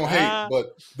Brendan is going to hate,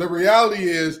 but the reality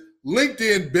is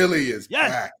LinkedIn Billy is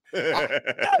back.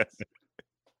 Yes.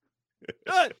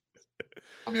 Good.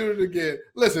 Muted again.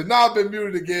 Listen, now I've been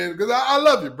muted again because I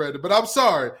love you, Brendan, but I'm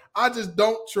sorry. I just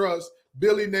don't trust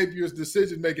Billy Napier's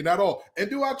decision-making at all. And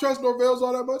do I trust Norvell's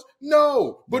all that much?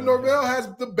 No. But Norvell has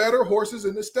the better horses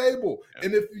in the stable. Yeah.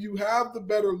 And if you have the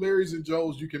better Larrys and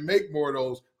Joes, you can make more of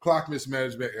those clock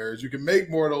mismanagement errors. You can make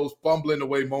more of those fumbling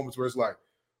away moments where it's like,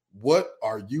 what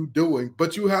are you doing?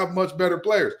 But you have much better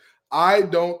players. I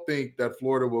don't think that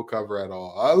Florida will cover at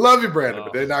all. I love you, Brandon,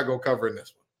 but they're not going to cover in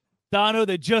this one. Dono,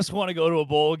 they just want to go to a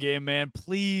bowl game, man.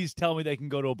 Please tell me they can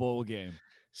go to a bowl game.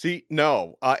 See,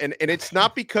 no. And it's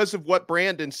not because of what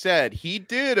Brandon said. He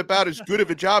did about as good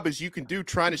of a job as you can do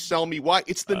trying to sell me why.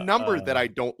 It's the number that I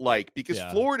don't like because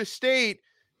Florida State,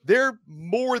 they're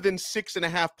more than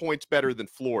 6.5 points better than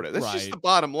Florida. That's just the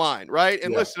bottom line, right?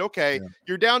 And listen,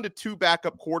 you're down to 2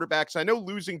 backup quarterbacks. I know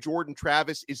losing Jordan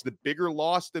Travis is the bigger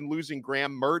loss than losing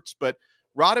Graham Mertz, but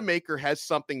Rodemaker has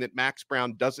something that Max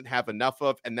Brown doesn't have enough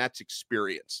of, and that's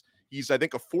experience. He's, I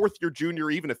think, a 4th-year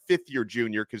junior, even a 5th-year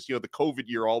junior, because, the COVID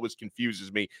year always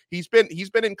confuses me. He's been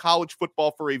in college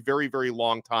football for a very, very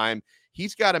long time.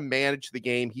 He's got to manage the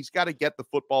game. He's got to get the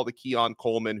football to Keon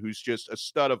Coleman, who's just a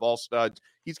stud of all studs.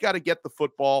 He's got to get the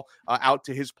football out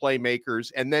to his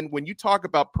playmakers. And then when you talk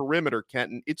about perimeter,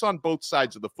 Kenton, it's on both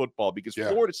sides of the football because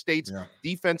Florida State's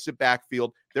defensive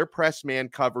backfield, their press man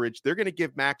coverage, they're going to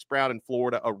give Max Brown and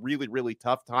Florida a really, really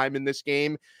tough time in this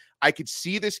game. I could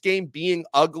see this game being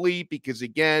ugly because,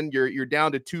 again, you're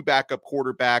down to 2 backup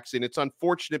quarterbacks, and it's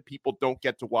unfortunate people don't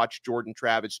get to watch Jordan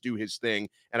Travis do his thing,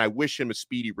 and I wish him a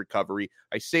speedy recovery.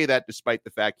 I say that despite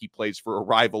the fact he plays for a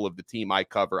rival of the team I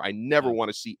cover. I never want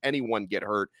to see anyone get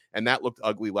hurt, and that looked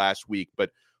ugly last week.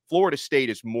 But Florida State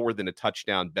is more than a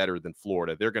touchdown better than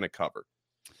Florida. They're going to cover.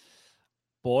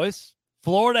 Boys,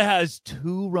 Florida has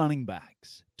 2 running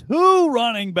backs. 2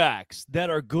 running backs that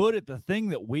are good at the thing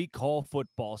that we call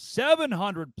football.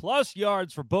 700-plus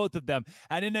yards for both of them.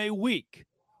 And in a week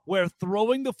where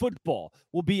throwing the football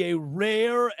will be a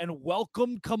rare and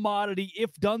welcome commodity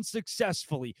if done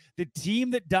successfully, the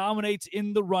team that dominates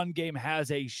in the run game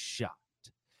has a shot.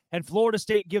 And Florida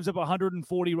State gives up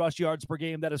 140 rush yards per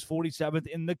game. That is 47th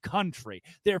in the country.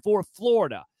 Therefore,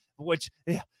 Florida, which,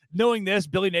 knowing this,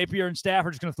 Billy Napier and staff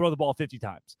are just going to throw the ball 50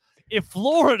 times. If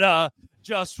Florida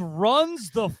just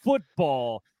runs the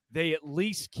football, they at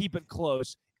least keep it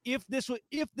close. If this was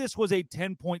a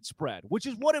 10-point spread, which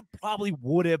is what it probably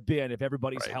would have been if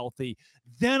everybody's healthy,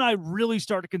 then I really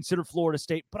start to consider Florida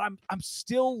State. But I'm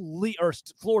still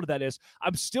Florida, that is.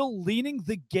 I'm still leaning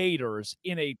the Gators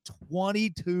in a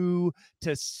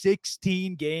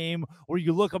 22-16 game where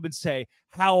you look up and say,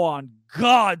 how on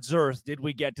God's earth did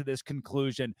we get to this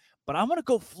conclusion? But I'm going to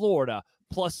go Florida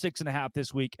plus 6.5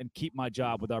 this week and keep my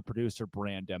job with our producer,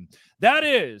 Brandon. That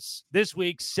is this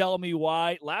week's Sell Me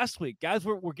Why. Last week, guys,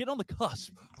 we're getting on the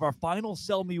cusp of our final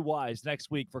Sell Me Whys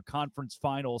next week for conference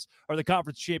finals or the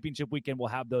conference championship weekend. We'll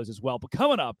have those as well. But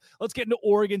coming up, let's get into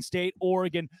Oregon State,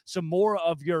 Oregon, some more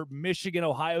of your Michigan,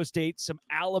 Ohio State, some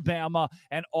Alabama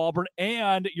and Auburn,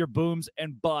 and your booms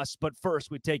and busts. But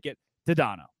first, we take it to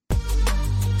Dono.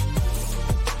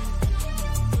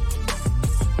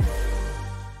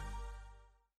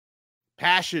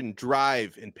 Passion,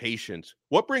 drive, and patience.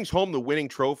 What brings home the winning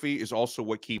trophy is also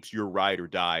what keeps your ride or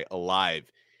die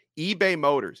alive. eBay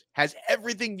Motors has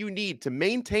everything you need to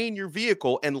maintain your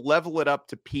vehicle and level it up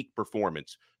to peak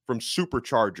performance. From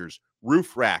superchargers,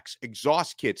 roof racks,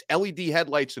 exhaust kits, LED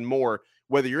headlights, and more.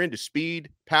 Whether you're into speed,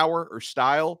 power, or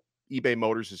style, eBay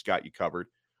Motors has got you covered.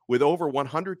 With over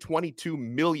 122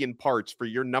 million parts for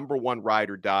your number one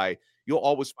ride or die, you'll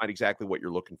always find exactly what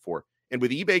you're looking for. And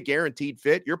with eBay Guaranteed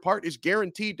Fit, your part is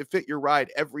guaranteed to fit your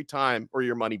ride every time or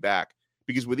your money back.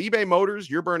 Because with eBay Motors,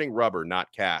 you're burning rubber,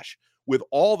 not cash. with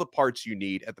all the parts you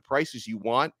need at the prices you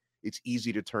want, it's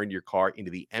easy to turn your car into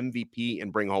the MVP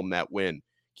and bring home that win.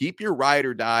 Keep your ride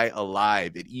or die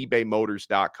alive at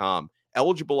ebaymotors.com.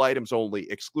 Eligible items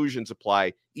only. Exclusions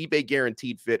apply. eBay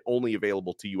guaranteed fit only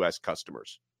available to U.S.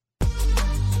 customers.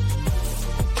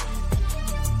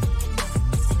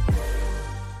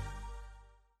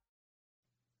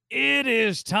 It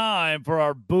is time for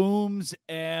our booms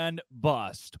and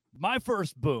bust. My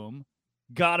first boom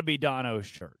got to be Dono's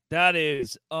shirt. That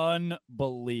is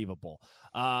unbelievable.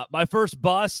 My first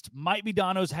bust might be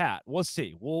Dono's hat. We'll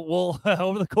see. We'll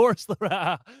over the course of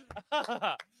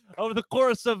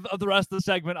the rest of the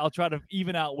segment, I'll try to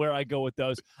even out where I go with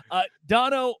those.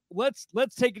 Dono, let's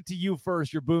take it to you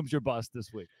first. Your booms, your bust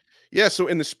this week. Yeah, so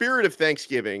in the spirit of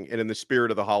Thanksgiving and in the spirit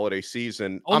of the holiday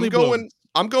season, I'm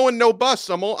going no bust.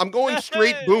 I'm going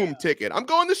straight boom ticket. I'm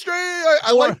going the straight.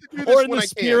 I like to do this or in the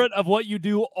spirit of what you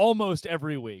do almost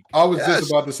every week. I was just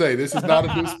about to say, this is not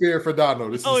a new spirit for Dono.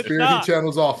 This is a spirit he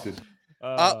channels often.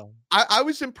 I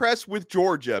was impressed with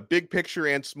Georgia, big picture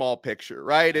and small picture,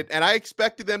 right? And I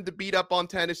expected them to beat up on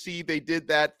Tennessee. They did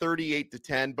that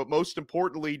 38-10. But most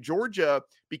importantly, Georgia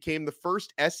became the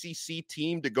first SEC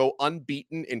team to go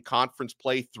unbeaten in conference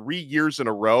play 3 years in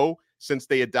a row since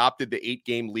they adopted the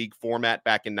 8-game league format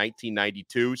back in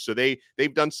 1992. So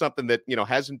they've done something that,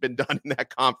 hasn't been done in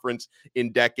that conference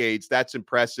in decades. That's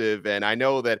impressive. And I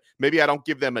know that maybe I don't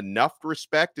give them enough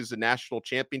respect as a national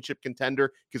championship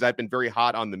contender because I've been very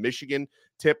hot on the Michigan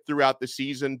tip throughout the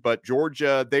season. But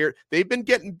Georgia, they've been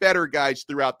getting better, guys,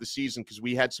 throughout the season because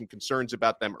we had some concerns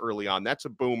about them early on. That's a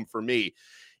boom for me.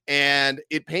 And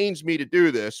it pains me to do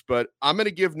this, but I'm going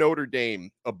to give Notre Dame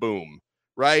a boom.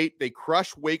 Right? They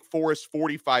crushed Wake Forest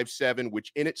 45-7,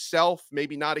 which in itself,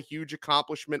 maybe not a huge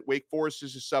accomplishment. Wake Forest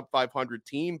is a sub 500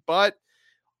 team, but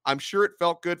I'm sure it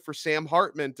felt good for Sam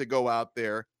Hartman to go out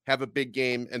there, have a big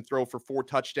game, and throw for 4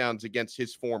 touchdowns against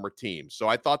his former team. So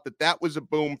I thought that was a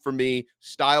boom for me.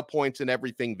 Style points and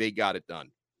everything, they got it done.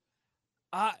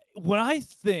 When I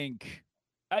think,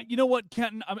 you know what,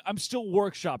 Kenton, I'm still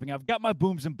workshopping. I've got my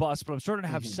booms and busts, but I'm starting to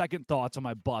have second thoughts on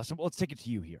my bust. Let's take it to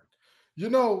you here.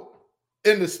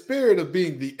 In the spirit of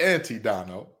being the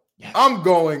anti-Dono, I'm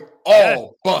going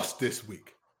all bust this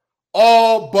week.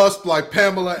 All bust like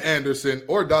Pamela Anderson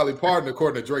or Dolly Parton,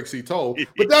 according to Drake C. Toll.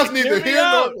 But that's neither here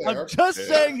nor there. I'm just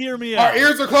saying, hear me out. Our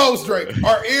ears are closed, Drake.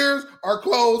 Our ears are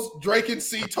closed, Drake and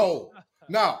C. Toll.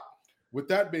 Now, with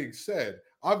that being said,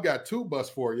 I've got 2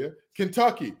 busts for you.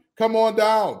 Kentucky, come on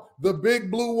down. The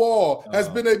Big Blue Wall has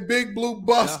been a Big Blue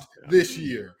bust this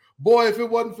year. Boy, if it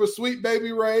wasn't for Sweet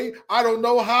Baby Ray, I don't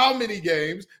know how many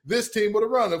games this team would have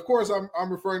run. Of course,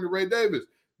 I'm referring to Ray Davis.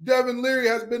 Devin Leary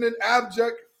has been an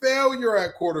abject failure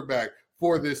at quarterback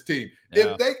for this team.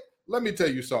 Yeah. Let me tell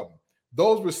you something.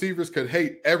 Those receivers could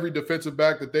hate every defensive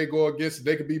back that they go against, and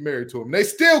they could be married to them. They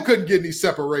still couldn't get any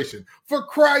separation. For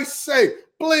Christ's sake,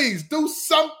 please do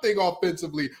something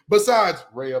offensively besides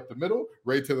Ray up the middle,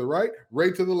 Ray to the right,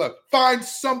 Ray to the left. Find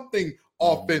something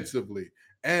offensively.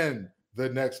 And the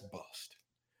next bust,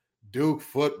 Duke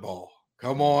football.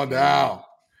 Come on down.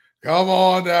 Come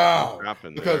on down.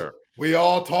 Because we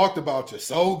all talked about you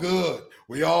so good.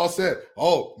 We all said,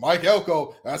 Mike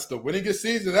Elko, that's the winningest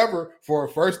season ever for a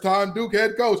first-time Duke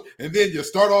head coach. And then you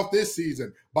start off this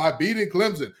season by beating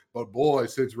Clemson. But boy,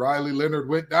 since Riley Leonard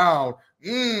went down,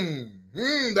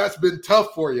 that's been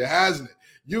tough for you, hasn't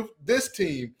it? This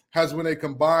team has won a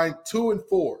combined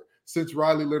 2-4 since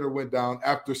Riley Leonard went down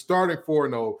after starting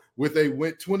 4-0 with a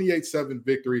 28-7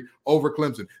 victory over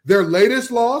Clemson. Their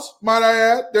latest loss, might I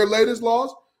add,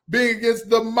 being against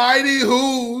the mighty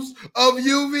Who's of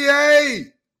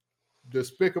UVA.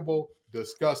 Despicable,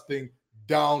 disgusting,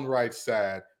 downright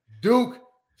sad. Duke,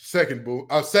 second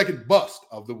bust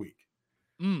of the week.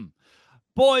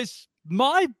 Boys,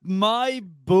 my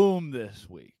boom this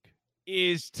week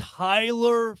is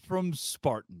Tyler from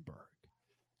Spartanburg.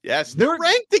 Yes, they're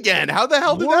ranked again. How the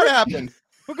hell did that happen?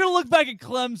 We're going to look back at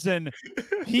Clemson.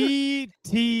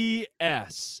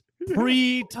 PTS.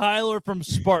 Pre-Tyler from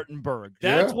Spartanburg.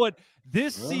 That's what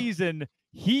this season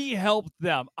he helped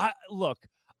them. I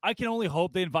can only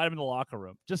hope they invite him in the locker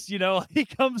room. Just, he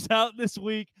comes out this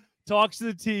week, talks to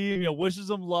the team, wishes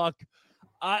them luck.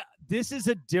 This is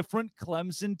a different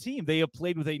Clemson team. They have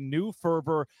played with a new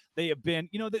fervor. They have been,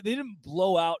 they didn't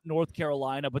blow out North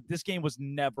Carolina, but this game was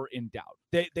never in doubt.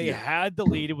 They had the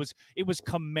lead. It was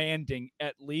commanding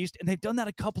at least, and they've done that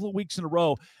a couple of weeks in a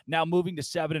row. Now moving to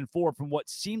 7-4 from what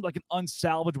seemed like an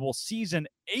unsalvageable season.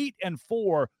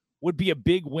 8-4 would be a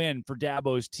big win for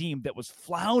Dabo's team that was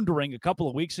floundering a couple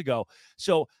of weeks ago.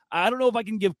 So I don't know if I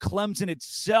can give Clemson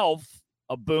itself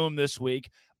a boom this week,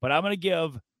 but I'm going to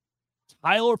give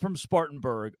Tyler from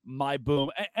Spartanburg, my boom.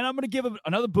 And I'm going to give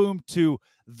another boom to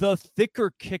the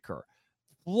thicker kicker.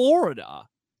 Florida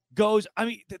goes, I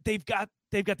mean, they've got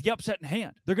the upset in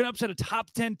hand. They're going to upset a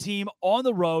top 10 team on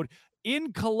the road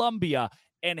in Columbia,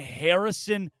 and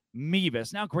Harrison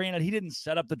Mevis. Now, granted, he didn't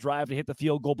set up the drive to hit the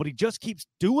field goal, but he just keeps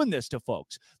doing this to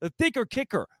folks. The thicker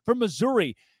kicker from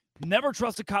Missouri. Never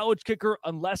trust a college kicker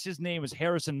unless his name is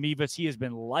Harrison Mevis. He has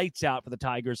been lights out for the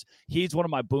Tigers. He's one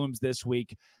of my booms this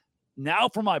week. Now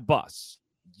for my bus,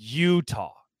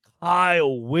 Utah.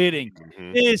 Kyle Whitting.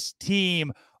 This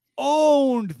team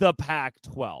owned the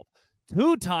Pac-12.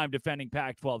 Two-time defending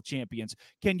Pac-12 champions.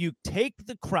 Can you take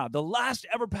the crown? The last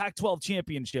ever Pac-12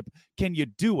 championship. Can you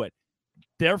do it?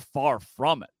 They're far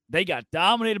from it. They got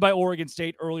dominated by Oregon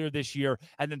State earlier this year,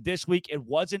 and then this week it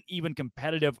wasn't even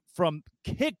competitive from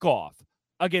kickoff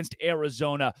against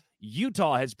Arizona.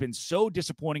 Utah has been so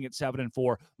disappointing at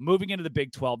 7-4. Moving into the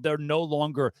Big 12, they're no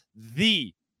longer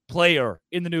the player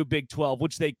in the new Big 12,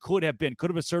 which they could have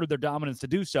asserted their dominance to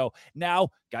do so. Now,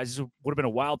 guys, this would have been a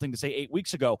wild thing to say 8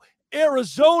 weeks ago.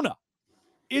 Arizona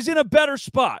is in a better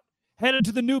spot headed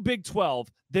to the new Big 12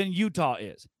 than Utah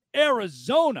is.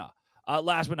 Arizona.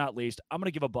 Last but not least, I'm going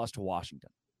to give a bus to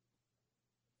Washington.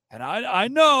 And I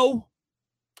know,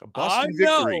 a bus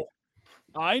victory.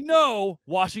 I know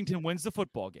Washington wins the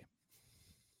football game.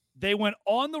 They went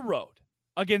on the road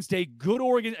against a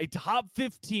top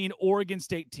 15 Oregon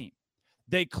State team.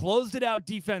 They closed it out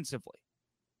defensively.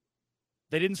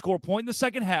 They didn't score a point in the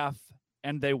second half,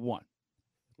 and they won.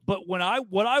 But what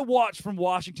I watched from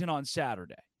Washington on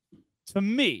Saturday, to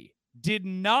me, did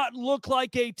not look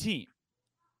like a team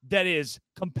that is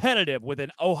competitive with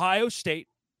an Ohio State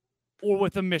or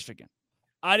with a Michigan.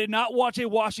 I did not watch a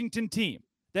Washington team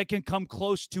that can come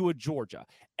close to a Georgia.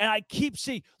 And I keep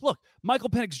seeing, look,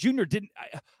 Michael Penix Jr. didn't,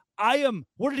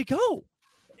 where did he go?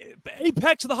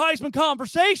 Apex of the Heisman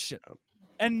conversation.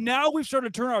 And now we've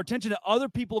started to turn our attention to other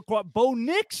people across. Bo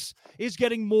Nix is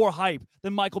getting more hype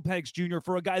than Michael Penix Jr.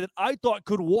 for a guy that I thought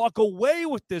could walk away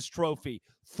with this trophy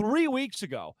 3 weeks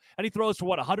ago. And he throws for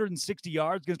 160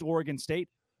 yards against Oregon State.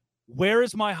 Where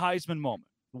is my Heisman moment?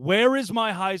 Where is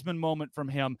my Heisman moment from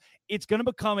him? It's going to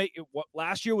become what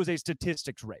last year was a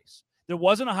statistics race. There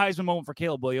wasn't a Heisman moment for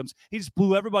Caleb Williams. He just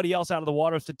blew everybody else out of the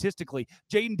water statistically.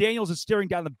 Jaden Daniels is staring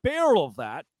down the barrel of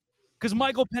that because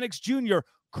Michael Penix Jr.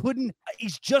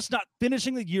 he's just not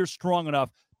finishing the year strong enough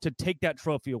to take that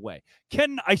trophy away.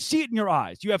 Ken, I see it in your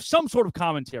eyes. You have some sort of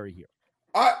commentary here.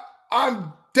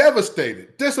 I'm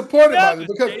devastated, disappointed by this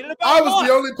because I was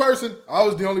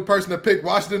the only person that picked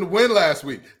Washington to win last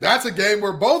week. That's a game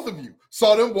where both of you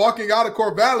saw them walking out of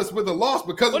Corvallis with a loss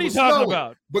because it was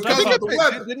snowing. Because of the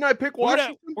weather. Didn't I pick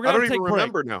Washington? I don't even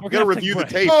remember now. We're going to review the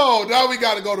tape. Oh, now we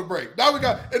got to go to break.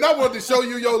 And I wanted to show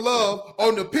you your love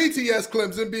on the PTS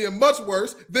Clemson being much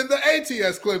worse than the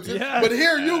ATS Clemson. Yes. But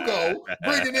here you go,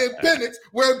 bringing in Penix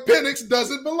where Penix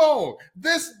doesn't belong.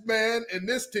 This man and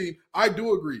this team, I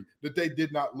do agree that they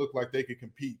did not look like they could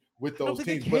compete with those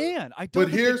teams. I don't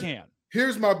think they can.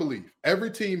 Here's my belief.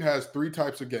 Every team has 3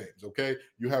 types of games, okay?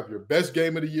 You have your best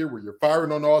game of the year where you're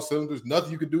firing on all cylinders.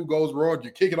 Nothing you can do goes wrong.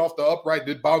 You kick it off the upright,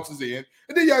 it bounces in.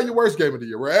 And then you have your worst game of the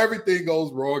year where everything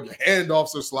goes wrong. Your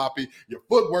handoffs are sloppy. Your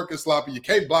footwork is sloppy. You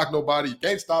can't block nobody. You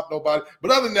can't stop nobody.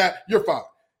 But other than that, you're fine.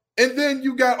 And then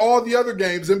you got all the other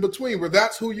games in between where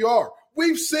that's who you are.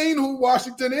 We've seen who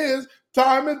Washington is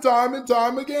time and time and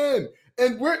time again.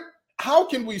 And how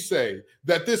can we say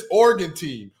that this Oregon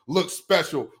team looks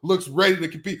special, looks ready to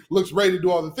compete, looks ready to do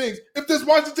all the things if this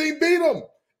Washington team beat them?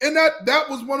 And that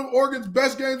was one of Oregon's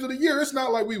best games of the year. It's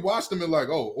not like we watched them and like,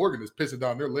 oh, Oregon is pissing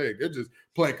down their leg. They're just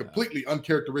playing completely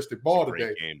uncharacteristic ball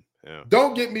today. Yeah.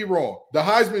 Don't get me wrong. The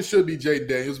Heisman should be Jaden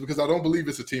Daniels because I don't believe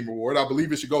it's a team reward. I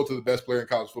believe it should go to the best player in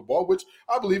college football, which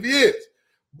I believe he is.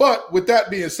 But with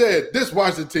that being said, this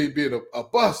Washington team being a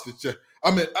bust, it's just,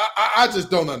 I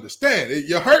just don't understand.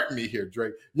 You're hurting me here,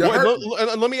 Drake.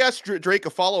 Let me ask Drake a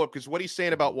follow-up because what he's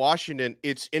saying about Washington,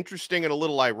 it's interesting and a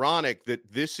little ironic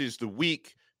that this is the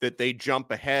week that they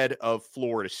jump ahead of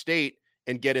Florida State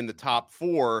and get in the top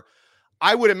 4.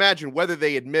 I would imagine whether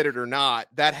they admit it or not,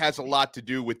 that has a lot to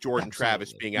do with Jordan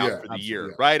Travis being out for the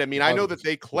year, right? I mean, I know that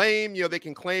they claim, they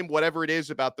can claim whatever it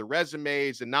is about the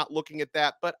resumes and not looking at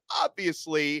that, but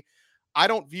obviously I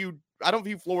don't view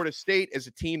Florida State as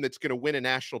a team that's going to win a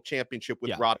national championship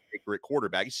with Rodemaker at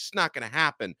quarterback. It's just not going to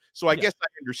happen. So I guess I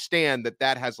understand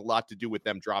that has a lot to do with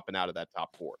them dropping out of that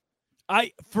top 4.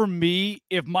 For me,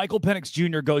 if Michael Penix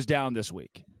Jr. goes down this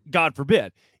week, God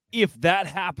forbid, if that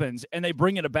happens and they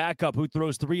bring in a backup who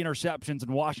throws 3 interceptions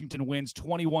and Washington wins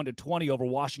 21-20 over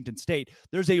Washington State,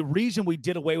 there's a reason we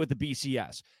did away with the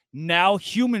BCS. Now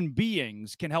human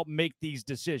beings can help make these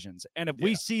decisions. And if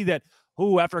we see that,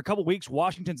 after a couple weeks,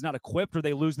 Washington's not equipped or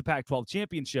they lose the Pac-12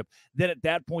 championship, then at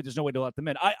that point, there's no way to let them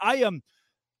in. I am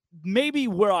maybe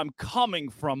where I'm coming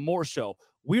from more so.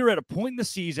 We're at a point in the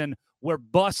season where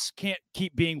Bus can't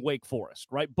keep being Wake Forest,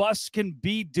 right? Bus can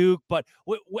be Duke, but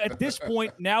at this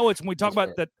point, now it's when we talk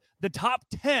about the top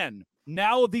 10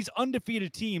 now of these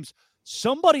undefeated teams,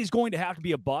 somebody's going to have to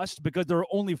be a bust because there are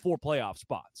only 4 playoff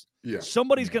spots. Yeah.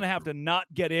 Somebody's going to have to not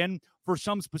get in for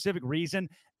some specific reason.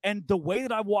 And the way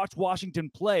that I've watched Washington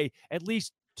play, at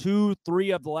least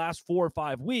 2-3 of the last 4 or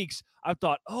 5 weeks, I've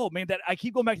thought, oh, man, that I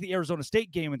keep going back to the Arizona State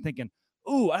game and thinking,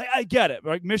 ooh, I get it.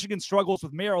 Right? Michigan struggles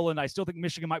with Maryland. I still think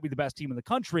Michigan might be the best team in the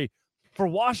country. For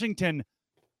Washington,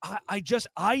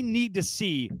 I need to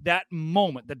see that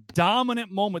moment, the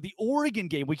dominant moment, the Oregon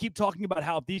game. We keep talking about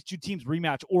how if these two teams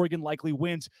rematch, Oregon likely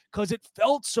wins because it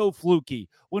felt so fluky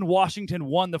when Washington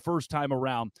won the first time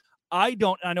around. I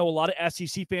know a lot of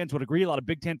SEC fans would agree. A lot of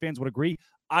Big Ten fans would agree.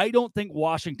 I don't think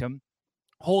Washington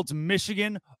holds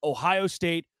Michigan, Ohio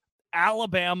State,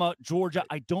 Alabama, Georgia.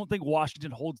 I don't think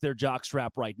Washington holds their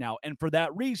jockstrap right now. And for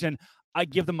that reason, I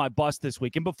give them my bust this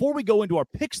week. And before we go into our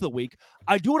picks of the week,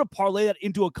 I do want to parlay that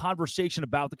into a conversation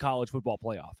about the college football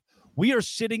playoff. We are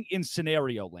sitting in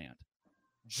scenario land.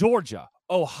 Georgia,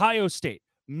 Ohio State,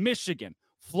 Michigan,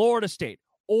 Florida State,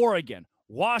 Oregon,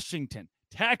 Washington,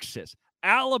 Texas,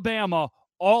 Alabama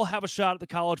all have a shot at the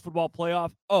college football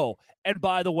playoff. Oh, and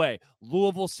by the way,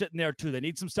 Louisville's sitting there too. They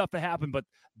need some stuff to happen, but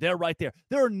they're right there.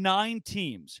 There are 9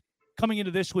 teams coming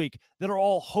into this week that are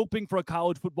all hoping for a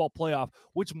college football playoff,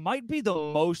 which might be the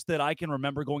most that I can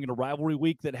remember going into rivalry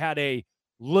week that had a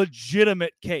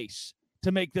legitimate case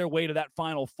to make their way to that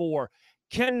Final Four.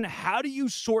 Ken, how do you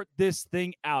sort this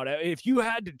thing out? If you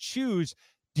had to choose,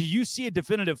 do you see a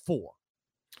definitive 4?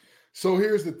 So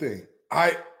here's the thing.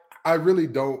 I really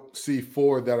don't see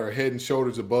 4 that are head and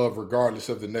shoulders above regardless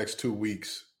of the next 2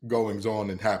 weeks goings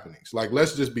on and happenings. Like,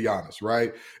 let's just be honest,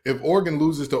 right? If Oregon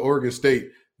loses to Oregon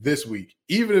State this week,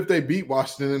 even if they beat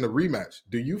Washington in the rematch,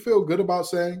 do you feel good about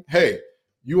saying, hey,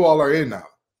 you all are in now?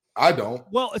 I don't.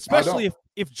 Well, especially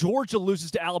if Georgia loses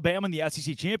to Alabama in the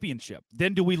SEC championship,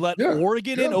 then do we let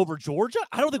Oregon in over Georgia?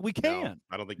 I don't think we can. No,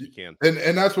 I don't think you can.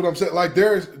 And that's what I'm saying. Like,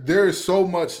 there is so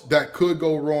much that could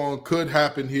go wrong, could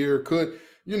happen here,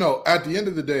 at the end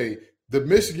of the day, the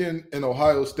Michigan and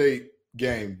Ohio State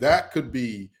game, that could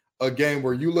be a game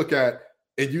where you look at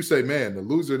and you say, man, the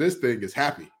loser of this thing is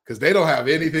happy because they don't have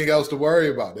anything else to worry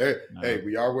about. Hey,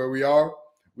 we are where we are.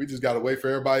 We just got to wait for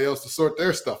everybody else to sort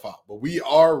their stuff out. But we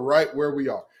are right where we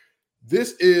are.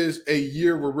 This is a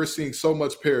year where we're seeing so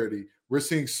much parity. We're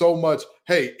seeing so much,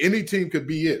 hey, any team could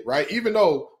be it, right? Even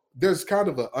though there's kind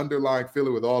of an underlying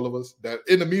feeling with all of us that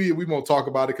in the media, we won't talk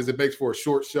about it because it makes for a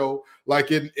short show.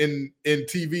 Like in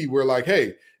TV, we're like,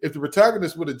 hey, if the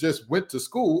protagonist would have just went to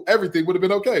school, everything would have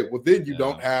been okay. Well, then you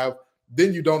don't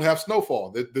have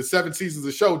Snowfall. The 7 seasons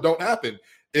of show don't happen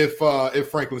if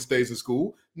Franklin stays in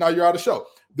school. Now you're out of show.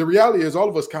 The reality is all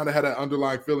of us kind of had an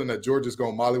underlying feeling that Georgia's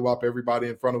going to mollywop everybody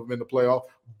in front of them in the playoff.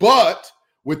 But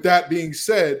with that being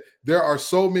said, there are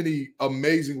so many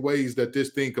amazing ways that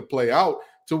this thing could play out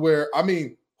to where, I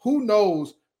mean, who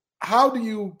knows? How do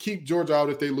you keep Georgia out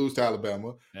if they lose to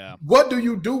Alabama? Yeah. What do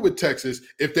you do with Texas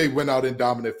if they went out in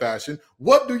dominant fashion?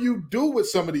 What do you do with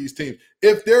some of these teams?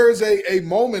 If there is a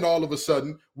moment all of a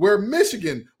sudden where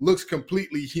Michigan looks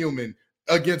completely human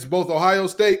against both Ohio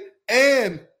State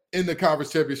and in the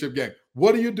conference championship game,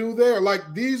 what do you do there? Like,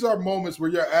 these are moments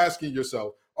where you're asking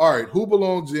yourself, all right, who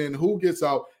belongs in, who gets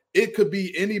out? It could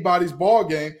be anybody's ball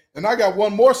game. And I got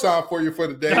one more sound for you for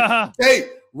the day. Hey,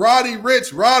 Roddy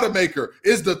Rich Rodemaker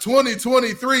is the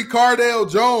 2023 Cardale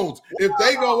Jones. If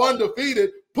they go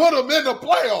undefeated, put them in the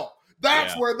playoff.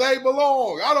 That's where they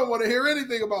belong. I don't want to hear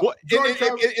anything about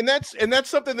and that's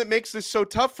something that makes this so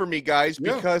tough for me, guys,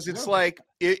 because it's like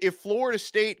if Florida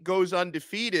State goes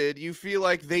undefeated, you feel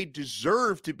like they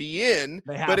deserve to be in,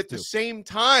 but at the same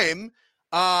time,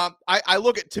 I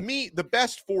look at, to me, the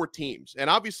best 4 teams, and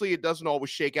obviously it doesn't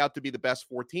always shake out to be the best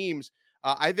 4 teams.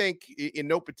 I think in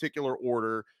no particular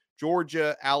order,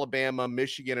 Georgia, Alabama,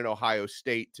 Michigan, and Ohio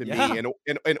State to me,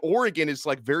 and Oregon is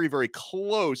like very, very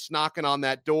close, knocking on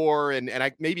that door. And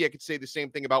maybe I could say the same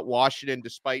thing about Washington,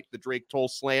 despite the Drake Toll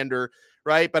slander,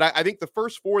 right? But I think the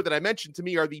first 4 that I mentioned to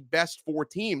me are the best 4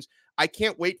 teams. I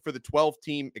can't wait for the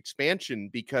 12-team expansion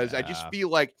because I just feel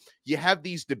like you have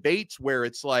these debates where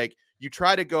it's like you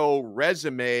try to go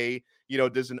resume.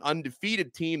 Does an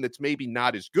undefeated team that's maybe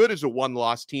not as good as a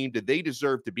one-loss team, do they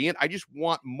deserve to be in? I just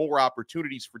want more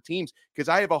opportunities for teams because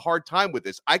I have a hard time with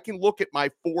this. I can look at my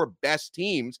 4 best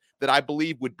teams that I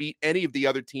believe would beat any of the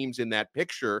other teams in that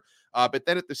picture. But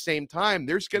then at the same time,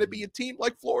 there's going to be a team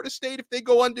like Florida State. If they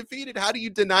go undefeated, how do you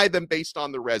deny them based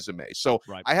on the resume? So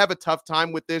right. I have a tough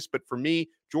time with this. But for me,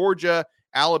 Georgia,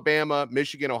 Alabama,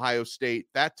 Michigan, Ohio State,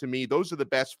 that to me, those are the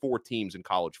best 4 teams in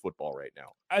college football right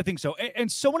now. I think so.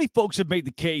 And so many folks have made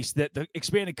the case that the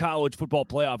expanded college football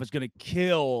playoff is going to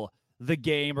kill the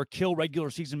game or kill regular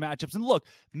season matchups. And look,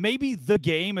 maybe the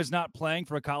game is not playing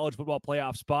for a college football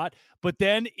playoff spot, but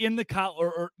then in the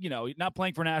not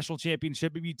playing for a national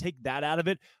championship, maybe you take that out of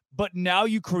it. But now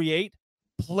you create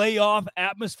playoff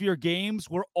atmosphere games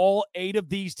where all 8 of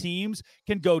these teams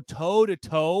can go toe to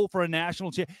toe for a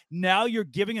national championship. Now you're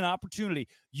giving an opportunity.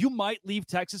 You might leave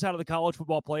Texas out of the college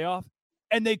football playoff,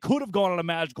 and they could have gone on a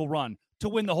magical run to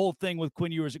win the whole thing with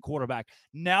Quinn Ewers at quarterback.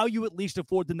 Now you at least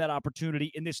afford them that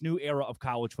opportunity in this new era of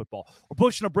college football. We're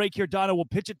pushing a break here, Donna. We'll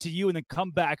pitch it to you and then come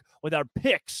back with our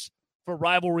picks for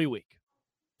Rivalry Week.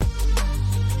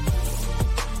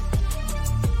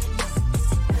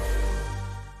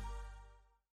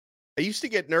 I used to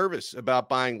get nervous about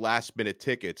buying last-minute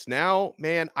tickets. Now,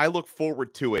 man, I look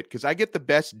forward to it because I get the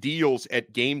best deals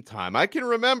at game time. I can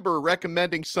remember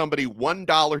recommending somebody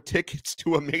 $1 tickets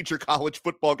to a major college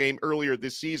football game earlier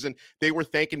this season. They were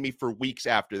thanking me for weeks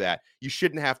after that. You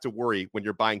shouldn't have to worry when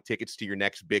you're buying tickets to your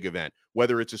next big event,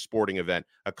 whether it's a sporting event,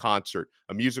 a concert,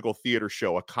 a musical theater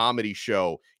show, a comedy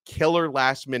show, killer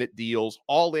last-minute deals,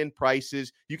 all-in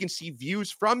prices. You can see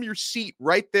views from your seat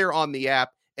right there on the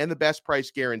app. And the best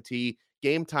price guarantee.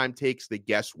 Game Time takes the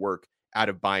guesswork out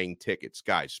of buying tickets,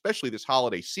 guys, especially this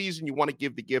holiday season. You want to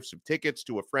give the gifts of tickets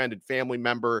to a friend and family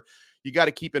member. You got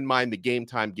to keep in mind the Game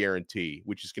Time guarantee,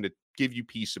 which is going to give you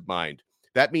peace of mind.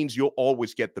 That means you'll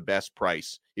always get the best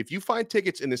price. If you find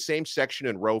tickets in the same section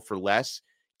and row for less,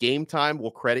 Game Time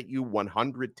will credit you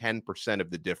 110% of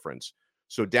the difference.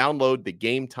 So download the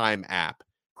Game Time app,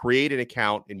 create an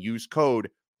account, and use code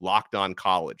Locked On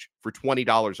College for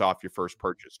 $20 off your first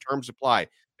purchase. Terms apply.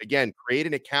 Again, create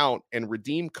an account and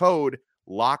redeem code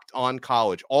Locked On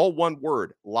College. All one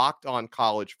word, Locked On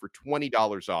College for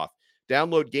 $20 off.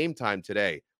 Download Game Time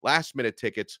today. Last minute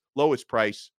tickets, lowest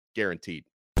price, guaranteed.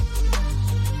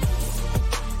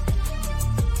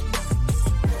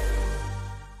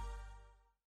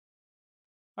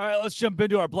 All right, let's jump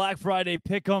into our Black Friday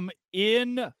pick'em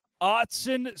in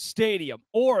Autzen Stadium,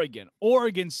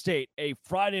 Oregon State, a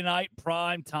Friday night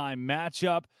primetime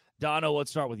matchup. Dono, let's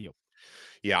start with you.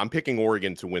 Yeah, I'm picking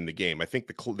Oregon to win the game. I think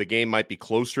the game might be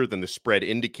closer than the spread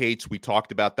indicates. We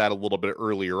talked about that a little bit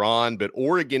earlier on, but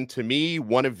Oregon, to me,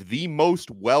 one of the most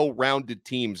well-rounded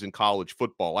teams in college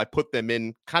football. I put them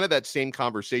in kind of that same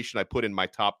conversation I put in my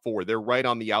top 4. They're right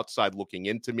on the outside looking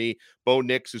into me. Bo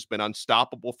Nix has been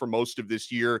unstoppable for most of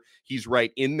this year. He's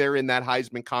right in there in that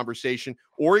Heisman conversation.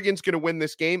 Oregon's going to win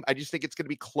this game. I just think it's going to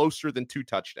be closer than 2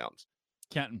 touchdowns.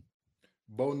 Kenton.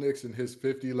 Bo Nix in his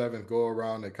 50-11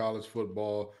 go-around in college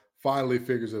football finally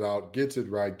figures it out, gets it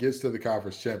right, gets to the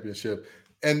conference championship.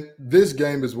 And this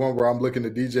game is one where I'm looking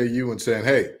at DJU and saying,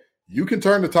 hey, you can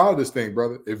turn the tide of this thing,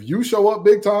 brother. If you show up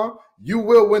big time, you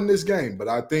will win this game. But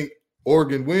I think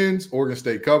Oregon wins, Oregon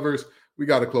State covers. We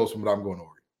got a close one, but I'm going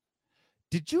Oregon.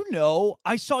 Did you know,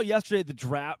 I saw yesterday the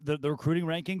draft, the recruiting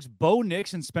rankings, Bo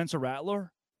Nix and Spencer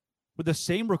Rattler were the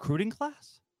same recruiting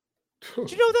class?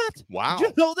 Did you know that? Wow. Did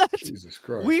you know that? Jesus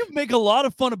Christ. We make a lot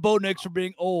of fun of Bo Nix for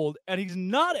being old, and he's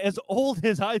not as old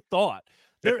as I thought.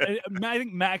 I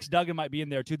think Max Duggan might be in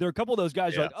there, too. There are a couple of those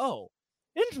guys who are like, oh,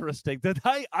 interesting. That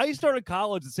I started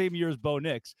college the same year as Bo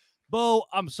Nix. Bo,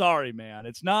 I'm sorry, man.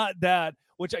 It's not that,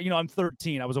 which, I'm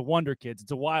 13. I was a wonder kid. It's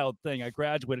a wild thing. I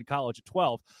graduated college at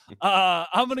 12.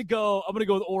 I'm going to go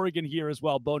with Oregon here as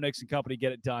well. Bo Nix and company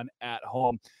get it done at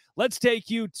home. Let's take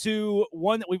you to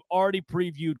one that we've already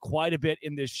previewed quite a bit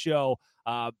in this show,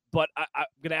 but I'm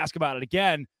going to ask about it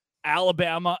again.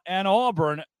 Alabama and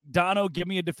Auburn. Dono, give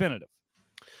me a definitive.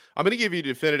 I'm going to give you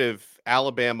definitive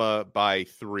Alabama by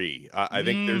 3. I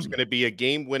think there's going to be a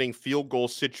game-winning field goal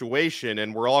situation,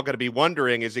 and we're all going to be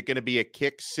wondering, is it going to be a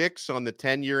kick 6 on the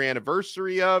 10-year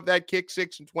anniversary of that kick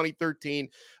 6 in 2013?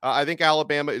 I think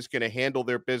Alabama is going to handle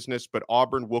their business, but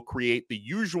Auburn will create the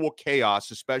usual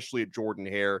chaos, especially at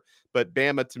Jordan-Hare. But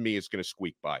Bama, to me, is going to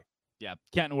squeak by. Yeah.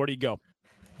 Kenton, where do you go?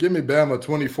 Give me Bama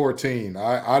 2014.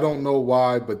 I don't know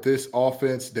why, but this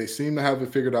offense, they seem to have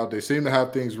it figured out. They seem to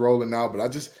have things rolling now, but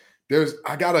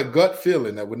I got a gut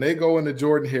feeling that when they go into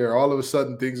Jordan-Hare, all of a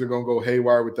sudden things are going to go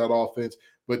haywire with that offense.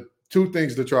 But 2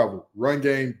 things to travel: run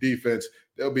game, defense.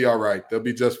 They'll be all right. They'll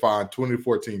be just fine.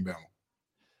 20-14 Bama.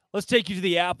 Let's take you to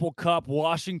the Apple Cup,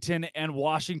 Washington and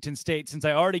Washington State. Since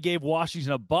I already gave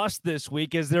Washington a bust this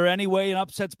week, is there any way an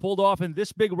upset's pulled off in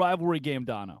this big rivalry game,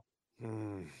 Dono?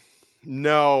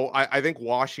 No, I think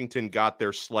Washington got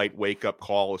their slight wake-up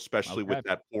call, especially with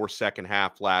that poor second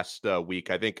half last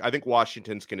week. I think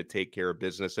Washington's going to take care of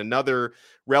business. Another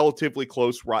relatively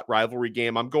close rivalry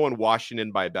game. I'm going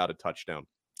Washington by about a touchdown.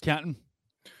 Kenton?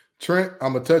 Trent,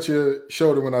 I'm going to touch your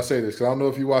shoulder when I say this, because I don't know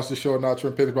if you watched the show or not,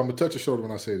 Trent Pettis, but I'm going to touch your shoulder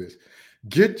when I say this.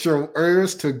 Get your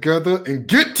ears together and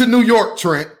get to New York,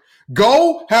 Trent.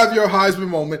 Go have your Heisman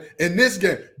moment in this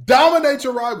game. Dominate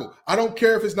your rival. I don't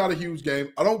care if it's not a huge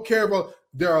game. I don't care about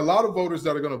 – there are a lot of voters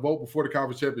that are going to vote before the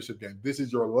conference championship game. This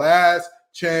is your last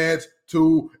chance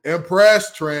to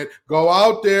impress, Trent. Go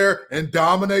out there and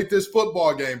dominate this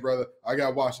football game, brother. I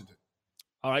got Washington.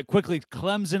 All right, quickly,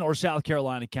 Clemson or South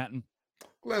Carolina, Kenton?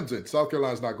 Clemson. South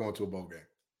Carolina's not going to a bowl game.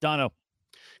 Dono.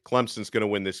 Clemson's going to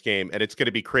win this game. And it's going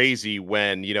to be crazy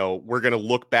when, we're going to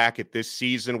look back at this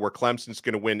season where Clemson's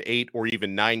going to win 8 or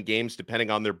even 9 games, depending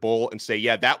on their bowl, and say,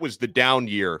 yeah, that was the down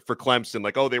year for Clemson.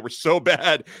 Like, oh, they were so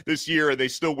bad this year and they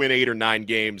still win 8 or 9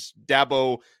 games.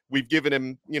 Dabo, we've given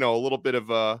him, a little bit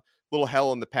of a little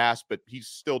hell in the past, but he's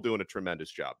still doing a tremendous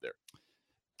job there.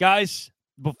 Guys,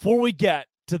 before we get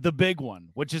to the big one,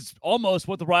 which is almost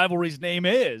what the rivalry's name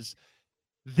is,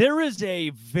 there is a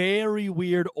very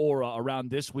weird aura around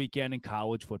this weekend in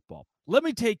college football. Let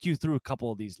me take you through a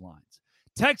couple of these lines.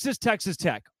 Texas Tech,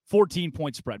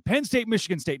 14-point spread. Penn State,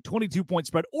 Michigan State, 22-point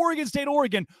spread. Oregon State,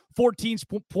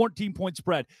 14-point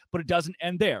spread. But it doesn't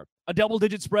end there. A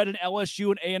double-digit spread in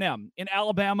LSU and A&M, in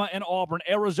Alabama and Auburn,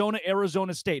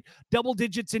 Arizona State. Double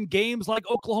digits in games like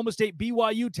Oklahoma State,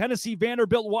 BYU, Tennessee,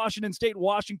 Vanderbilt, Washington State,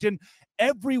 Washington.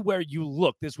 Everywhere you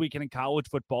look this weekend in college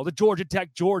football, the Georgia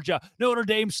Tech, Georgia, Notre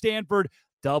Dame, Stanford,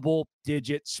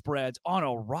 double-digit spreads on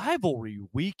a rivalry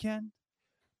weekend.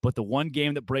 But the one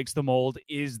game that breaks the mold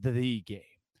is the game.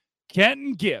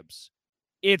 Kenton Gibbs.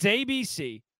 It's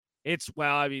ABC. It's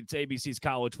ABC's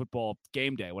college football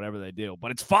game day, whatever they do.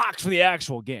 But it's Fox for the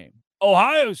actual game.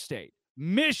 Ohio State,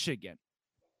 Michigan,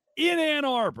 in Ann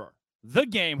Arbor. The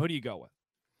game. Who do you go with?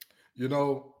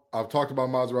 I've talked about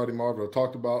Maserati Marvin.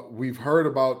 We've heard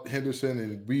about Henderson,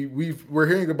 and we're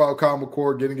hearing about Kyle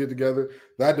McCord getting it together.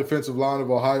 That defensive line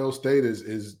of Ohio State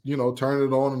is turning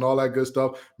it on and all that good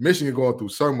stuff. Michigan going through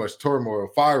so much turmoil,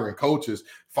 firing coaches,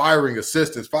 firing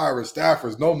assistants, firing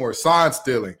staffers, no more sign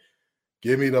stealing.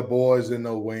 Give me the boys in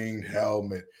the winged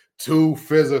helmet. Too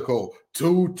physical,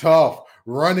 too tough.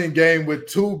 Running game with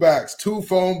 2 backs, 2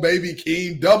 foam baby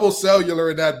Keem, double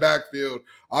cellular in that backfield.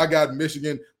 I got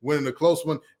Michigan winning a close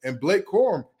one. And Blake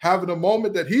Corum having a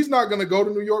moment that he's not going to go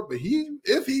to New York, but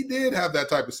if he did have that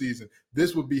type of season,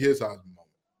 this would be his Heisman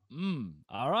moment.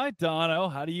 All right, Dono.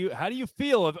 How do you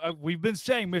feel? We've been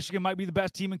saying Michigan might be the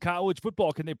best team in college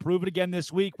football. Can they prove it again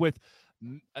this week with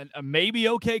a maybe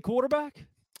okay quarterback?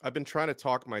 I've been trying to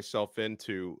talk myself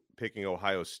into picking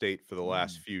Ohio State for the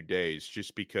last few days,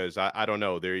 just because I don't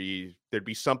know. There'd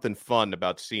be something fun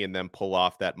about seeing them pull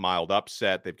off that mild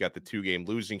upset. They've got the 2-game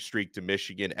losing streak to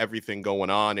Michigan, everything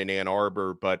going on in Ann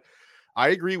Arbor. But I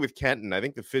agree with Kenton. I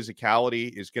think the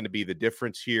physicality is going to be the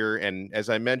difference here. And as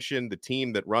I mentioned, the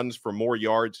team that runs for more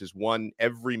yards has won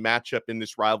every matchup in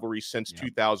this rivalry since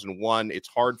 2001. It's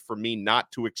hard for me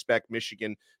not to expect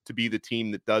Michigan to be the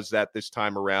team that does that this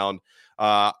time around.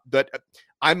 But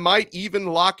I might even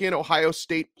lock in Ohio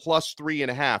State plus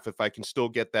 3.5 if I can still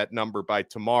get that number by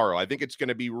tomorrow. I think it's going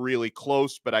to be really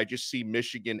close, but I just see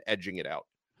Michigan edging it out.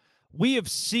 We have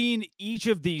seen each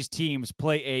of these teams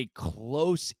play a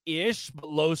close-ish but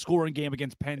low-scoring game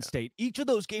against Penn State. Each of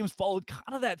those games followed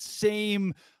kind of that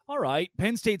same, all right,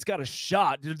 Penn State's got a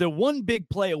shot. They're one big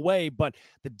play away, but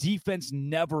the defense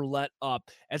never let up.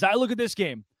 As I look at this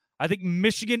game, I think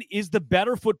Michigan is the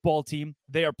better football team.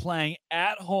 They are playing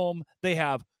at home. They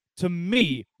have, to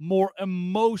me, more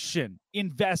emotion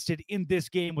invested in this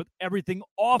game with everything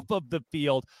off of the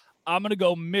field. I'm going to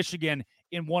go Michigan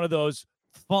in one of those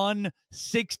fun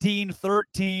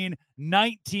 16-13,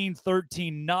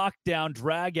 19-13 knockdown,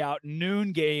 drag out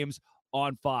noon games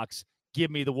on Fox.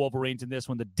 Give me the Wolverines in this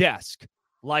one. The desk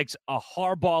likes a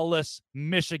Harbaugh-less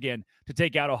Michigan to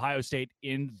take out Ohio State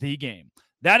in the game.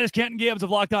 That is Kenton Gibbs of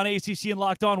Locked On ACC and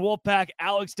Locked On Wolfpack,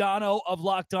 Alex Dono of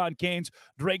Locked On Canes,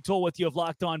 Drake Toll with you of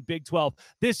Locked On Big 12.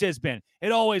 This has been,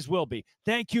 it always will be.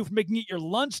 Thank you for making it your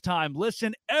lunchtime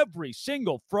listen every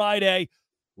single Friday.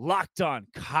 Locked On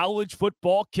College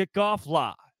Football Kickoff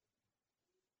Live.